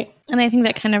want. Right. And I think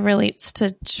that kind of relates to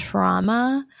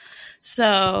trauma.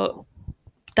 So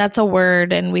that's a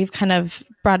word, and we've kind of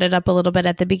brought it up a little bit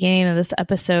at the beginning of this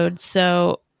episode.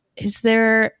 So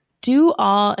do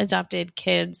all adopted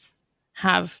kids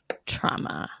have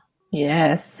trauma?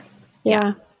 Yes.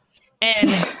 Yeah. And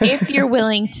if you're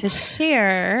willing to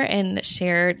share,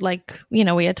 like, you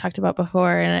know, we had talked about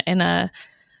before in a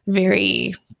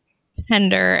very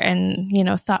tender and, you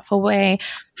know, thoughtful way,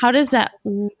 how does that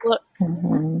look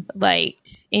like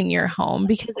in your home?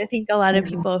 Because I think a lot of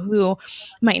people who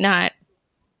might not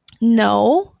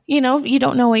know, you know, you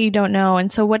don't know what you don't know.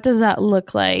 And so what does that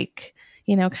look like,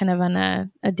 you know, kind of on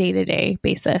a day-to-day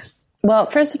basis? Well,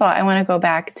 first of all, I want to go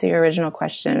back to your original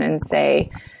question and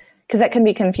say, because that can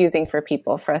be confusing for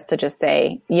people, for us to just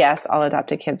say, yes, all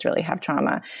adopted kids really have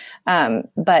trauma.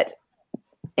 But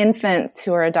infants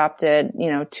who are adopted,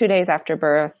 you know, 2 days after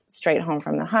birth, straight home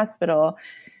from the hospital,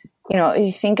 you know,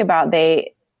 you think about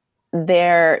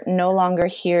they're no longer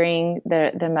hearing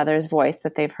the mother's voice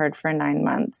that they've heard for 9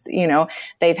 months. You know,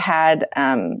 they've had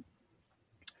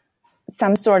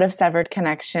some sort of severed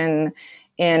connection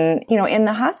in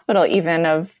the hospital, even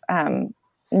of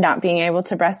not being able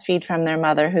to breastfeed from their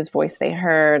mother whose voice they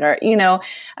heard, or, you know,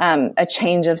 a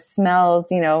change of smells,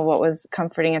 you know, what was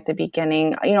comforting at the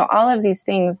beginning, you know, all of these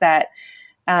things that,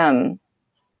 you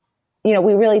know,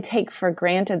 we really take for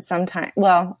granted sometimes.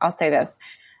 Well, I'll say this.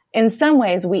 In some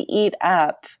ways, we eat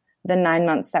up the 9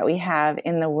 months that we have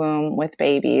in the womb with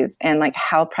babies, and like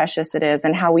how precious it is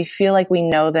and how we feel like we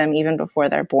know them even before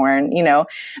they're born, you know.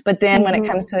 But then when it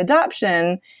comes to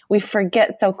adoption, we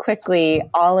forget so quickly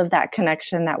all of that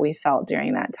connection that we felt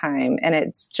during that time. And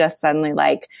it's just suddenly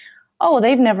like, oh, well,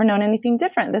 they've never known anything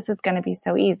different. This is going to be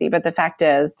so easy. But the fact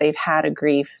is, they've had a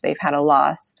grief, they've had a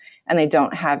loss, and they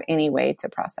don't have any way to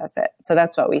process it. So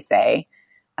that's what we say.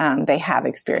 They have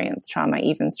experienced trauma,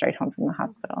 even straight home from the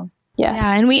hospital. Yes.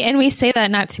 Yeah, and we say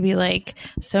that not to be like,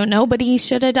 so nobody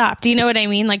should adopt. You know what I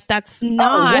mean? Like, that's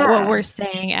not what we're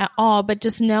saying at all. But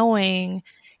just knowing,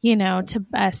 you know, to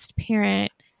best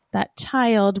parent that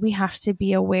child, we have to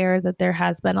be aware that there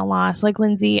has been a loss. Like,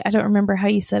 Lindsay, I don't remember how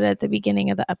you said it at the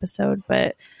beginning of the episode,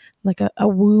 but like a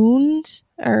wound,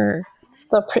 or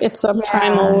it's a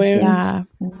primal wound. Yeah.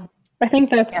 I think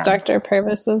that's Dr.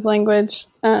 Purvis's language,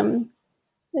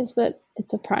 is that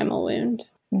it's a primal wound.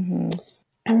 Mm-hmm.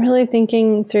 I'm really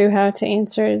thinking through how to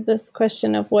answer this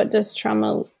question of what does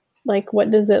trauma, like, what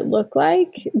does it look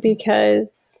like?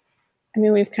 Because, I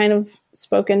mean, we've kind of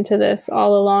spoken to this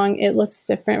all along. It looks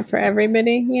different for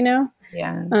everybody, you know?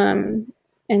 Yeah.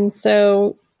 And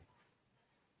so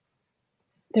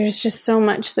there's just so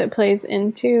much that plays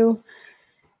into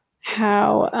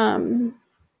how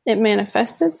it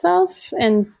manifests itself.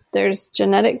 And there's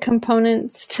genetic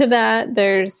components to that.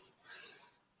 There's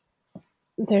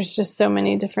just so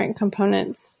many different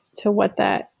components to what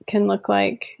that can look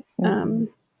like,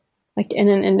 like in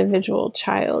an individual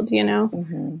child, you know?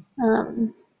 Mm-hmm.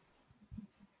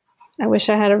 I wish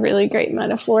I had a really great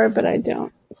metaphor, but I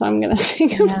don't. So I'm going to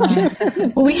think about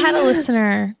it. Well, we had a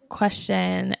listener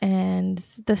question, and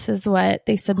this is what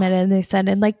they submitted. They said,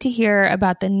 I'd like to hear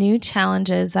about the new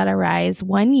challenges that arise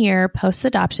 1 year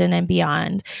post-adoption and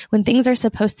beyond, when things are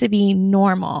supposed to be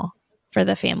normal for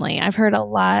the family. I've heard a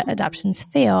lot adoptions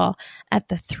fail at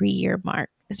the 3-year mark.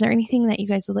 Is there anything that you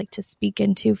guys would like to speak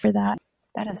into for that?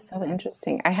 That is so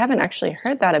interesting. I haven't actually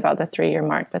heard that about the 3-year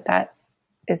mark, but that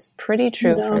is pretty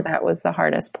true. For that was the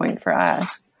hardest point for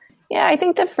us. Yeah, I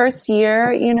think the first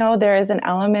year, you know, there is an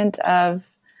element of,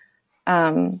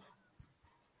 for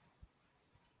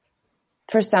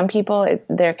some people,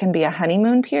 there can be a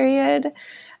honeymoon period.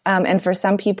 And for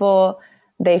some people,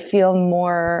 they feel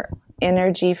more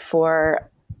energy for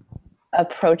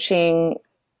approaching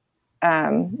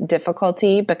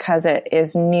difficulty because it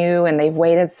is new and they've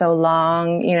waited so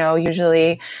long, you know,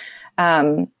 usually.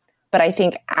 But I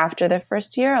think after the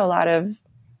first year, a lot of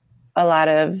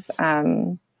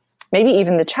maybe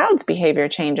even the child's behavior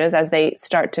changes as they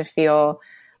start to feel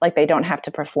like they don't have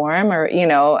to perform or, you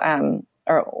know,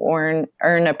 or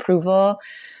earn approval.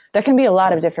 There can be a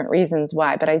lot of different reasons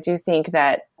why, but I do think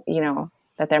that, you know,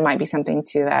 that there might be something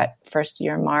to that first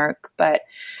year mark. But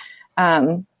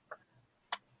Again,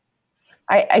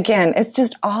 it's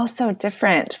just all so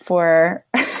different for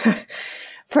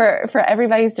for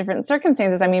everybody's different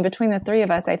circumstances. I mean, between the three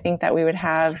of us, I think that we would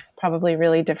have probably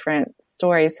really different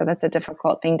stories. So that's a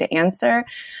difficult thing to answer.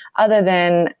 Other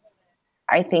than,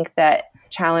 I think that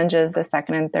challenges the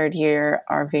second and third year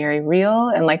are very real.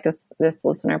 And like this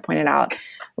listener pointed out,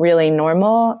 really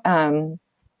normal. And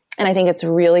I think it's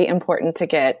really important to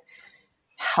get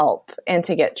help and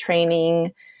to get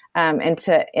training.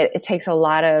 It takes a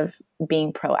lot of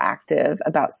being proactive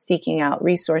about seeking out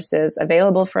resources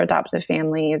available for adoptive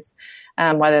families,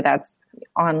 whether that's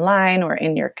online or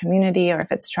in your community, or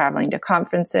if it's traveling to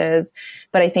conferences.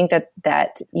 But I think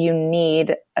that you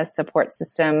need a support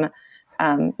system,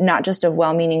 not just of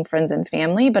well-meaning friends and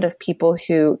family, but of people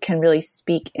who can really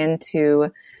speak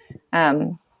into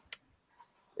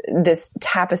this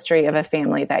tapestry of a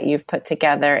family that you've put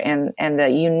together and the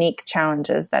unique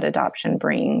challenges that adoption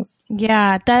brings.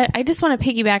 Yeah, I just want to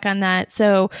piggyback on that.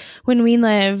 So when we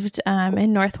lived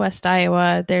in Northwest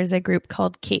Iowa, there's a group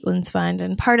called Caitlin's Fund,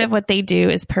 and part of what they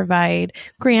do is provide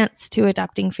grants to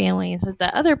adopting families.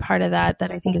 The other part of that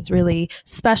I think is really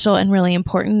special and really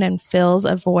important and fills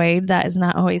a void that is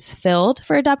not always filled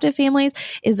for adoptive families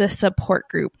is a support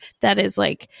group that is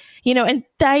like, and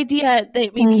the idea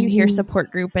that maybe you hear support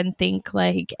group and think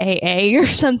like AA or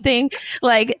something,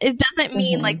 like it doesn't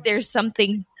mean like there's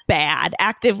something bad,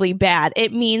 actively bad.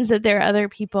 It means that there are other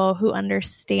people who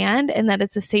understand and that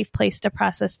it's a safe place to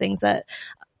process things that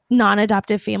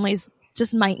non-adoptive families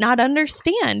just might not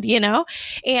understand,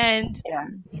 And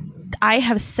I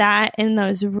have sat in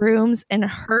those rooms and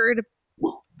heard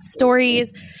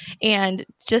stories and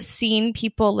just seen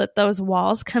people let those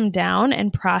walls come down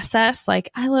and process like,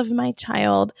 I love my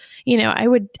child, I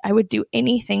would do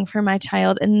anything for my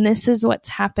child, and this is what's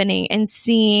happening, and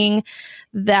seeing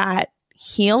that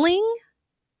healing,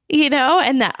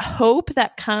 and that hope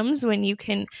that comes when you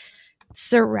can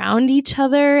surround each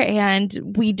other.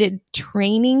 And we did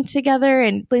training together,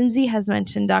 and Lindsay has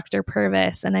mentioned Dr.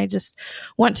 Purvis, and I just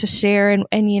want to share and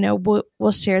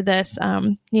we'll share this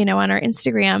on our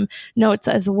Instagram notes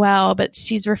as well, but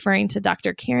she's referring to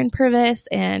Dr. Karen Purvis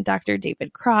and Dr.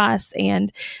 David Cross,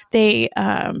 and they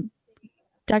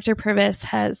Dr. Purvis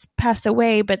has passed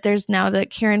away, but there's now the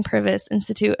Karen Purvis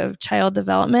Institute of Child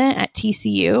Development at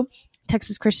TCU,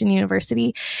 Texas Christian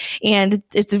University. And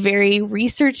it's very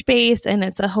research-based, and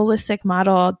it's a holistic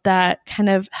model that kind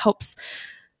of helps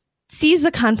sees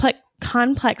the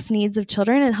complex needs of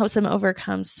children and helps them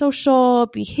overcome social,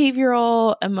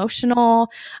 behavioral, emotional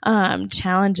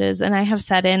challenges. And I have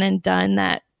sat in and done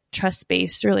that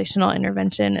trust-based relational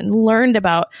intervention and learned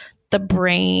about the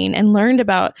brain and learned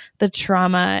about the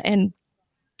trauma and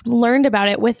learned about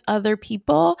it with other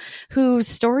people whose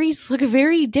stories look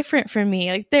very different from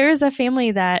me. Like there's a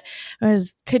family that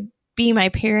could be my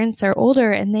parents are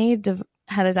older, and they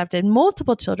had adopted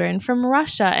multiple children from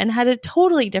Russia and had a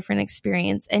totally different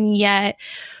experience. And yet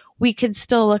we could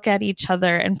still look at each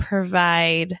other and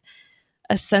provide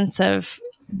a sense of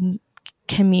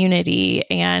community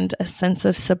and a sense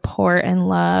of support and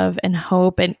love and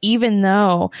hope. And even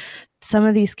though some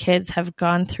of these kids have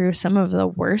gone through some of the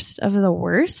worst,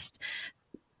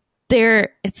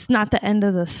 it's not the end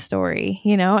of the story,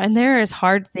 and there is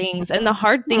hard things, and the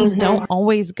hard things don't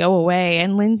always go away.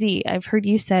 And Lindsay, I've heard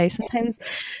you say sometimes,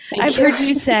 heard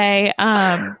you say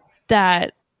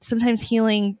that sometimes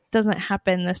healing doesn't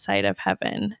happen this side of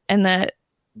heaven, and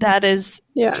that is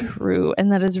true,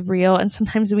 and that is real. And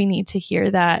sometimes we need to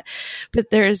hear that, but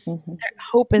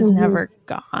hope is never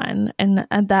gone. And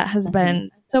that has been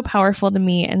so powerful to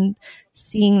me, and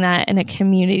seeing that in a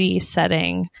community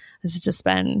setting has just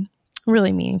been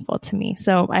really meaningful to me.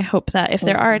 So I hope that if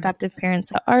there are adoptive parents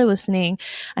that are listening,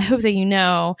 I hope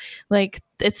that like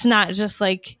it's not just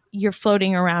like you're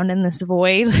floating around in this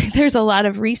void. Like, there's a lot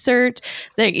of research.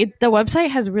 The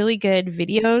website has really good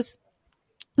videos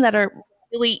that are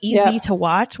really easy to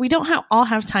watch. We don't all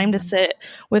have time to sit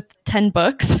with 10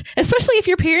 books, especially if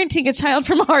you're parenting a child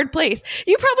from a hard place.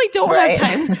 You probably don't have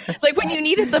time. Like when you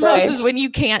need it the most is when you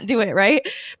can't do it, right?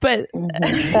 But that's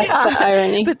the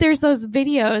irony. But there's those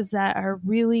videos that are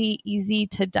really easy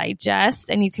to digest,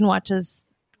 and you can watch as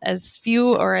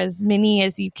few or as many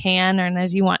as you can, and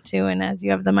as you want to, and as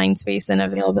you have the mind space and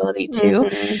availability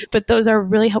to. But those are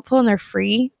really helpful, and they're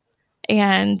free.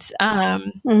 And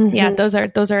those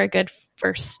are a good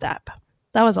first step.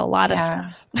 That was a lot of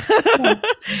stuff.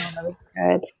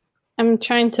 Good. I'm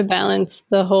trying to balance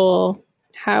the whole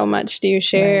how much do you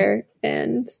share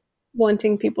and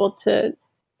wanting people to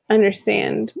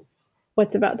understand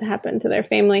what's about to happen to their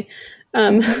family.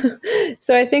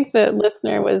 So I think the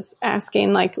listener was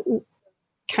asking, like,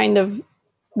 kind of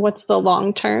what's the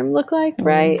long term look like,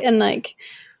 right? And like,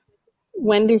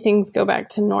 when do things go back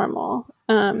to normal?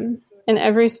 And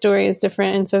every story is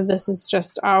different. And so this is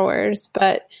just ours,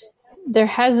 but there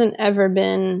hasn't ever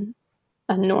been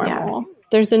a normal. Yeah.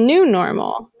 There's a new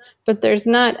normal, but there's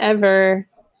not ever,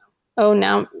 oh,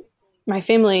 now my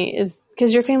family is,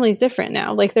 because your family is different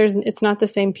now. Like it's not the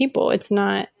same people. It's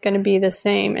not going to be the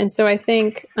same. And so I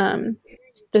think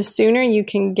the sooner you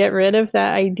can get rid of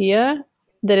that idea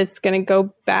that it's going to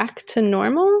go back to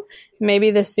normal, maybe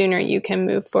the sooner you can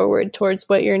move forward towards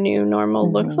what your new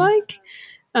normal looks like.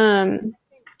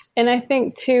 And I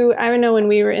think too, I don't know, when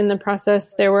we were in the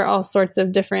process, there were all sorts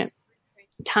of different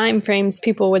time frames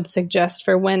people would suggest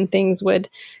for when things would,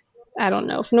 I don't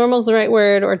know if normal is the right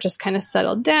word, or just kind of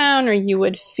settle down, or you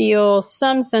would feel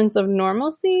some sense of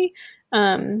normalcy.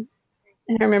 And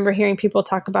I remember hearing people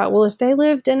talk about, well, if they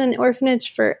lived in an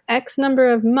orphanage for X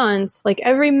number of months, like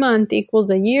every month equals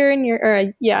a year in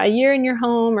a year in your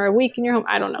home, or a week in your home.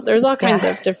 I don't know. There's all kinds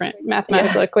of different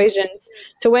mathematical equations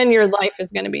to when your life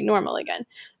is going to be normal again.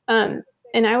 And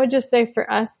I would just say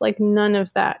for us, like none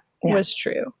of that was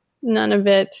true. None of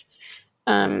it.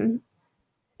 And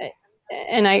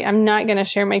I'm not going to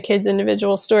share my kids'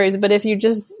 individual stories, but if you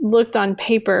just looked on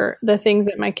paper, the things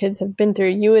that my kids have been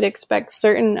through, you would expect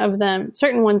certain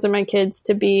ones of my kids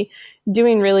to be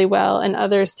doing really well and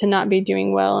others to not be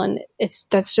doing well. And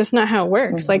that's just not how it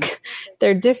works. Like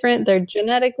they're different. They're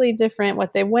genetically different.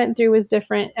 What they went through is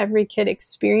different. Every kid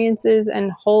experiences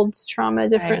and holds trauma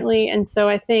differently. Right. And so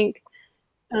I think,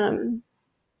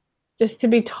 just to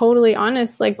be totally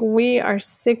honest, like we are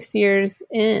 6 years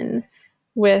in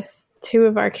with 2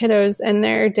 of our kiddos, and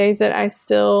there are days that I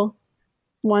still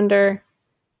wonder,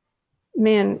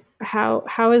 man,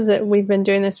 how is it we've been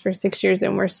doing this for 6 years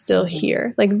and we're still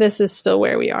here? Like this is still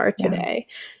where we are today.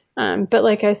 But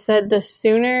like I said, the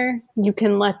sooner you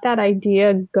can let that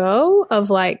idea go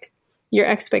of like your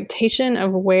expectation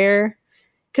of where,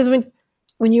 because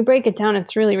when you break it down,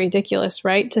 it's really ridiculous,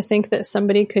 right? To think that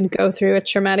somebody could go through a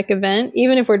traumatic event,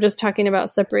 even if we're just talking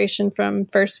about separation from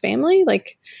first family,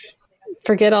 like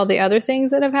forget all the other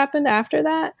things that have happened after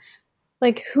that.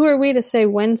 Like, who are we to say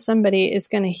when somebody is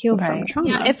going to heal from trauma?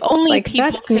 Yeah, if only like,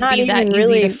 people could not be that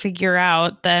easy to figure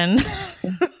out, then.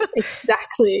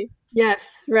 Exactly.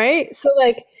 Yes. Right. So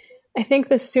like, I think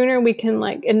the sooner we can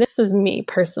like, and this is me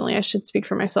personally, I should speak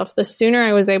for myself. The sooner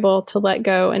I was able to let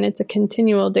go, and it's a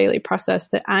continual daily process,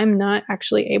 that I'm not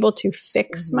actually able to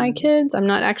fix my kids. I'm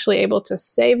not actually able to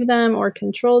save them or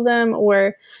control them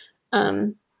or,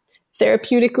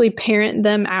 therapeutically parent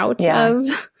them out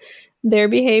of their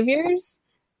behaviors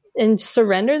and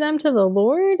surrender them to the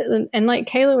Lord. And like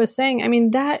Kayla was saying, I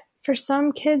mean, that for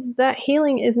some kids, that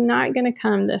healing is not going to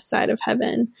come this side of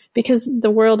heaven because the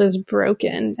world is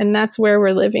broken, and that's where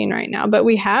we're living right now. But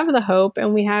we have the hope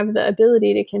and we have the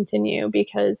ability to continue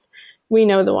because we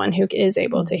know the one who is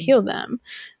able to heal them.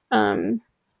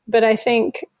 But I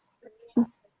think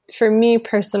for me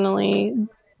personally,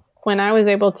 when I was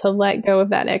able to let go of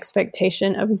that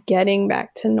expectation of getting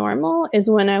back to normal is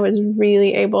when I was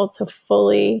really able to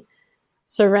fully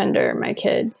surrender my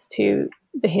kids to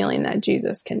the healing that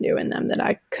Jesus can do in them that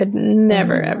I could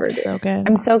never, ever do. So good.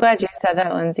 I'm so glad you said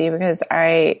that, Lindsay, because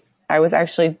I was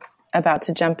actually about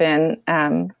to jump in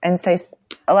and say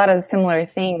a lot of similar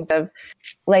things of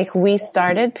like we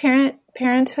started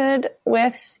parenthood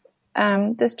with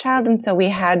this child. And so we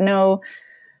had no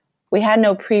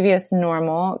previous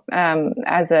normal,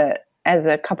 as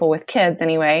a couple with kids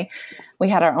anyway. We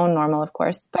had our own normal, of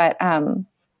course, but,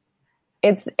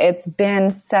 it's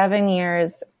been 7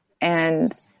 years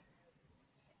and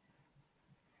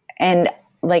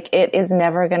like, it is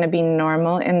never going to be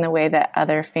normal in the way that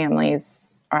other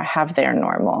families have their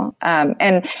normal.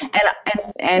 And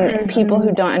people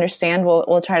who don't understand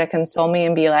will try to console me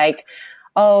and be like,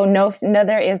 oh, no,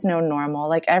 there is no normal.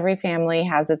 Like every family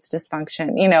has its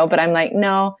dysfunction, but I'm like,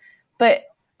 no, but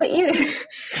you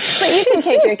can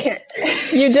take your kid.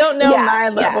 You don't know my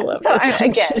level of dysfunction. So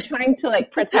I'm, again, trying to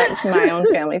like protect my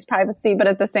own family's privacy, but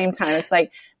at the same time, it's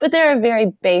like, but there are very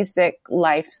basic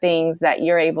life things that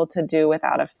you're able to do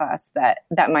without a fuss that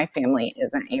my family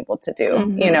isn't able to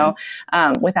do,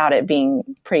 without it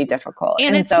being pretty difficult.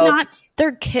 And it's not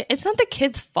it's not the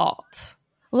kid's fault.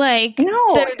 Like,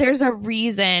 no, there's a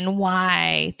reason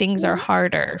why things are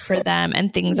harder for them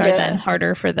and things are then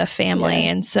harder for the family.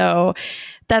 Yes. And so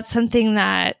that's something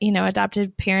that,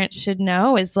 adopted parents should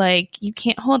know is like, you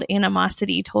can't hold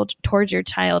animosity towards your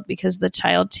child because the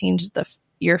child changed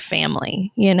your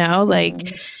family,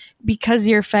 like because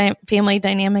your family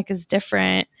dynamic is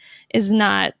different is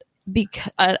not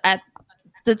because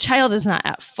the child is not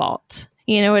at fault.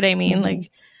 You know what I mean? Mm-hmm. Like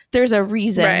there's a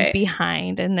reason Right.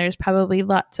 behind, and there's probably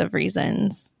lots of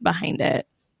reasons behind it.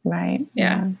 Right.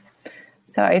 Yeah.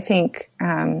 So I think,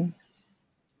 if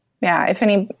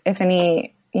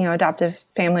any, adoptive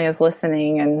family is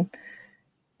listening and,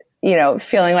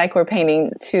 feeling like we're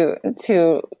painting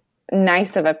too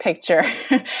nice of a picture,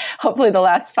 hopefully the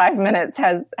last 5 minutes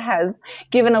has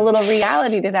given a little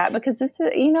reality to that, because this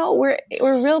is, we're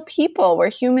real people.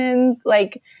 We're humans.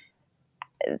 Like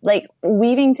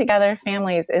weaving together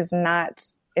families is not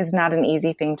an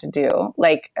easy thing to do.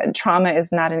 Like trauma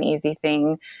is not an easy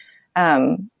thing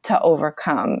to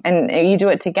overcome, and you do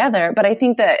it together. But I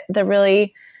think that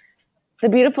the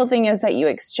beautiful thing is that you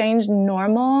exchange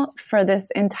normal for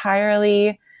this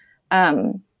entirely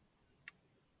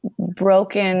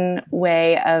broken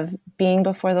way of being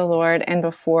before the Lord and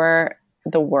before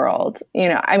the world.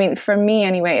 For me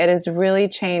anyway, it has really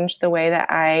changed the way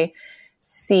that I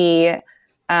see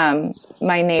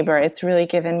my neighbor. It's really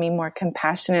given me more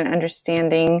compassion and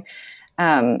understanding,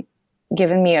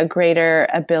 given me a greater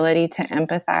ability to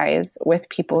empathize with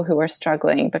people who are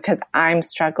struggling, because I'm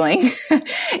struggling, and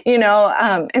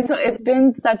so it's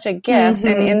been such a gift.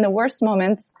 And in the worst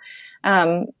moments,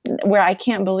 where I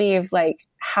can't believe like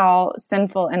how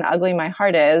sinful and ugly my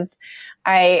heart is,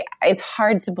 it's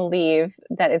hard to believe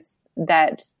that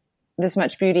this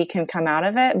much beauty can come out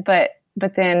of it.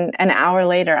 But then an hour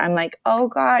later, I'm like, oh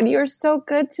God, you're so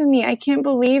good to me. I can't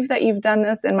believe that you've done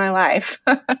this in my life.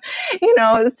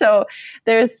 So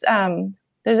there's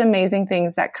amazing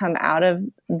things that come out of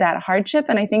that hardship.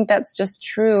 And I think that's just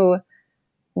true,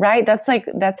 right? That's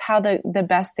how the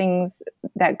best things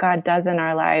that God does in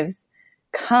our lives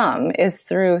come, is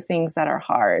through things that are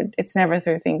hard. It's never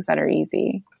through things that are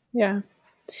easy. Yeah.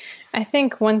 I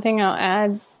think one thing I'll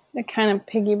add that kind of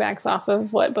piggybacks off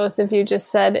of what both of you just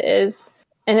said is,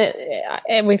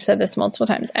 and we've said this multiple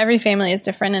times, every family is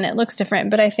different and it looks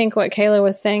different. But I think what Kayla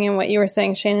was saying and what you were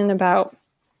saying, Shannon, about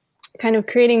kind of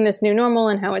creating this new normal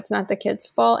and how it's not the kid's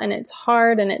fault and it's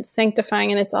hard and it's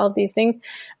sanctifying and it's all of these things.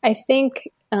 I think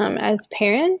as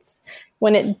parents,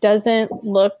 when it doesn't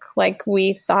look like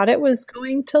we thought it was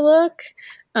going to look,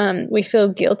 we feel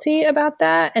guilty about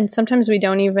that. And sometimes we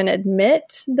don't even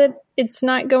admit that it's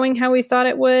not going how we thought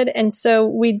it would. And so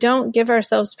we don't give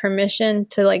ourselves permission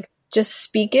to like just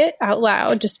speak it out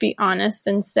loud, just be honest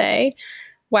and say,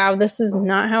 wow, this is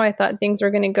not how I thought things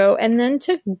were going to go. And then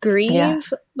to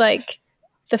grieve like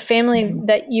the family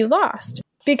that you lost,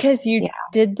 because you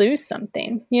did lose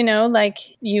something, like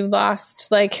you lost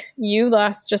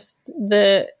just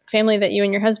the family that you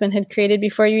and your husband had created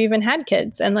before you even had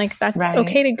kids. And like, that's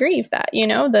okay to grieve that,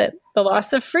 the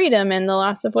loss of freedom and the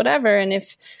loss of whatever. And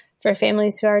if for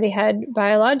families who already had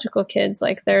biological kids,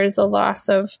 like there's a loss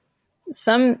of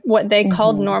what they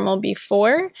called normal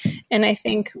before. And I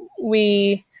think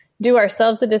we do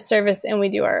ourselves a disservice and we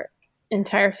do our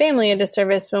entire family a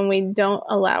disservice when we don't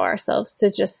allow ourselves to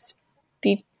just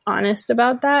be honest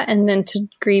about that and then to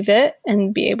grieve it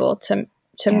and be able to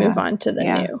move on to the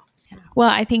new. Well,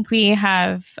 I think we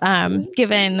have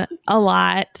given a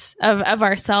lot of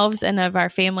ourselves and of our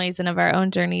families and of our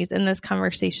own journeys in this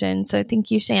conversation. So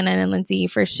thank you, Shannon and Lindsay,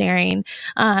 for sharing.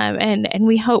 And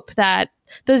we hope that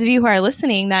those of you who are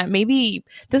listening, that maybe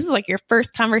this is like your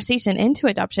first conversation into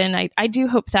adoption. I do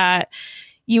hope that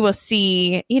you will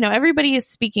see, everybody is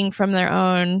speaking from their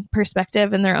own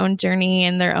perspective and their own journey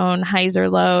and their own highs or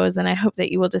lows. And I hope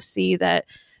that you will just see that,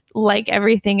 like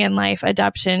everything in life,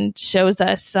 adoption shows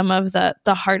us some of the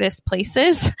hardest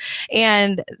places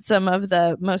and some of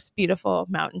the most beautiful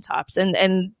mountaintops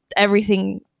and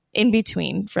everything in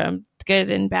between, from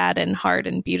good and bad and hard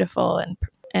and beautiful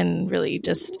and really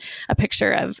just a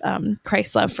picture of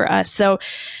Christ's love for us. So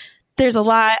there's a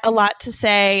lot to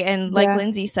say. And like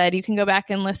Lindsay said, you can go back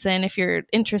and listen if you're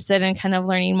interested in kind of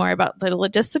learning more about the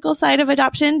logistical side of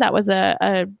adoption. That was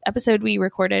a episode we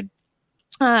recorded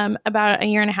about a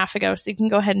year and a half ago. So you can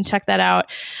go ahead and check that out.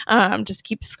 Just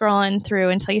keep scrolling through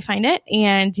until you find it.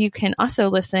 And you can also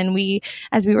listen.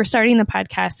 As we were starting the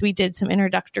podcast, we did some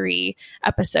introductory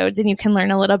episodes, and you can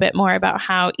learn a little bit more about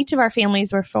how each of our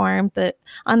families were formed. That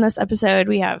on this episode,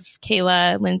 we have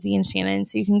Kayla, Lindsay, and Shannon.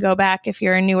 So you can go back if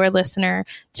you're a newer listener,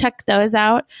 check those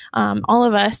out. All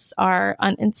of us are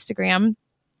on Instagram.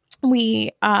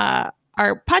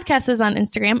 Our podcast is on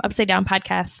Instagram, Upside Down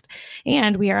Podcast,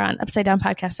 and we are on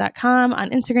upsidedownpodcast.com. On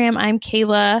Instagram, I'm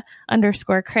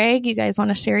Kayla_Craig. You guys want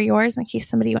to share yours in case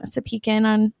somebody wants to peek in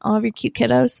on all of your cute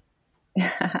kiddos?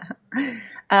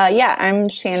 I'm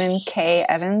Shannon K.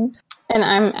 Evans. And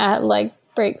I'm at Like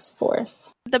Breaks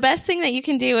Forth. the best thing that you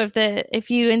can do if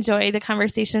you enjoy the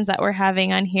conversations that we're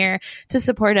having on here to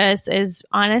support us is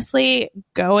honestly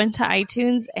go into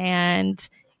iTunes and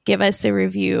give us a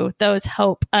review. Those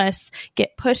help us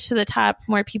get pushed to the top.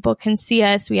 More people can see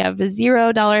us. We have a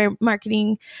 $0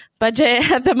 marketing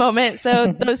budget at the moment.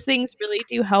 So those things really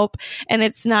do help. And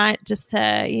it's not just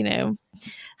to,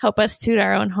 help us toot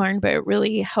our own horn, but it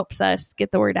really helps us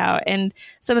get the word out. And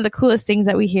some of the coolest things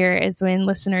that we hear is when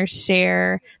listeners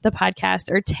share the podcast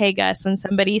or tag us when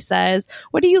somebody says,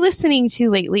 what are you listening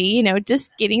to lately?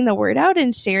 Just getting the word out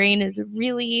and sharing is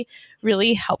really,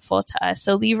 really helpful to us.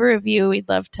 So leave a review. We'd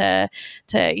love to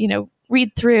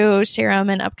read through, share them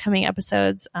in upcoming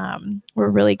episodes. We're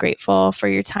really grateful for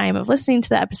your time of listening to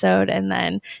the episode and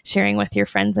then sharing with your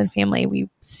friends and family. We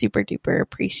super duper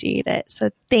appreciate it. So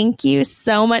thank you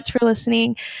so much for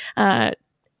listening.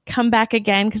 Come back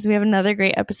again because we have another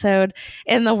great episode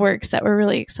in the works that we're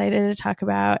really excited to talk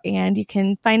about. And you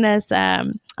can find us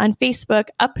on Facebook,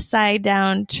 Upside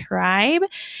Down Tribe,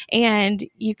 and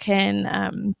you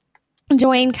can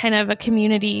join kind of a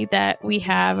community that we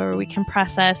have, or we can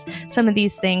process some of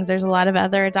these things. There's a lot of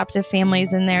other adoptive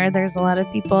families in there. There's a lot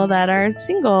of people that are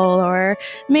single or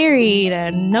married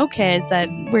and no kids, that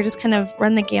we're just kind of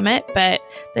run the gamut. But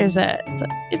it's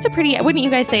a pretty, wouldn't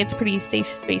you guys say it's a pretty safe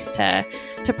space to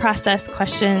process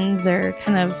questions or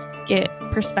kind of get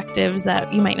perspectives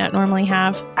that you might not normally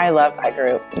have? I love that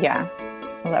group. Yeah.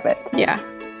 I love it. Yeah.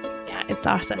 It's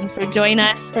awesome. So join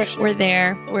us. For sure. We're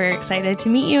there. We're excited to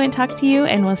meet you and talk to you,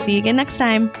 and we'll see you again next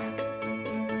time.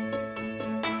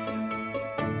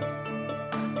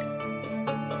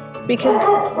 Because,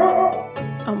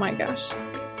 oh my gosh.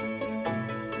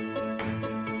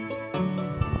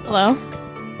 Hello?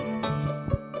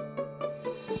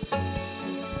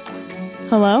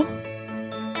 Hello?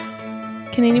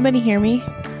 Can anybody hear me?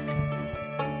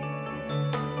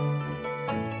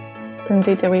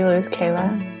 Lindsay, did we lose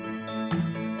Kayla?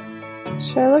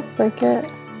 Sure looks like it.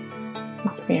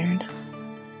 That's weird.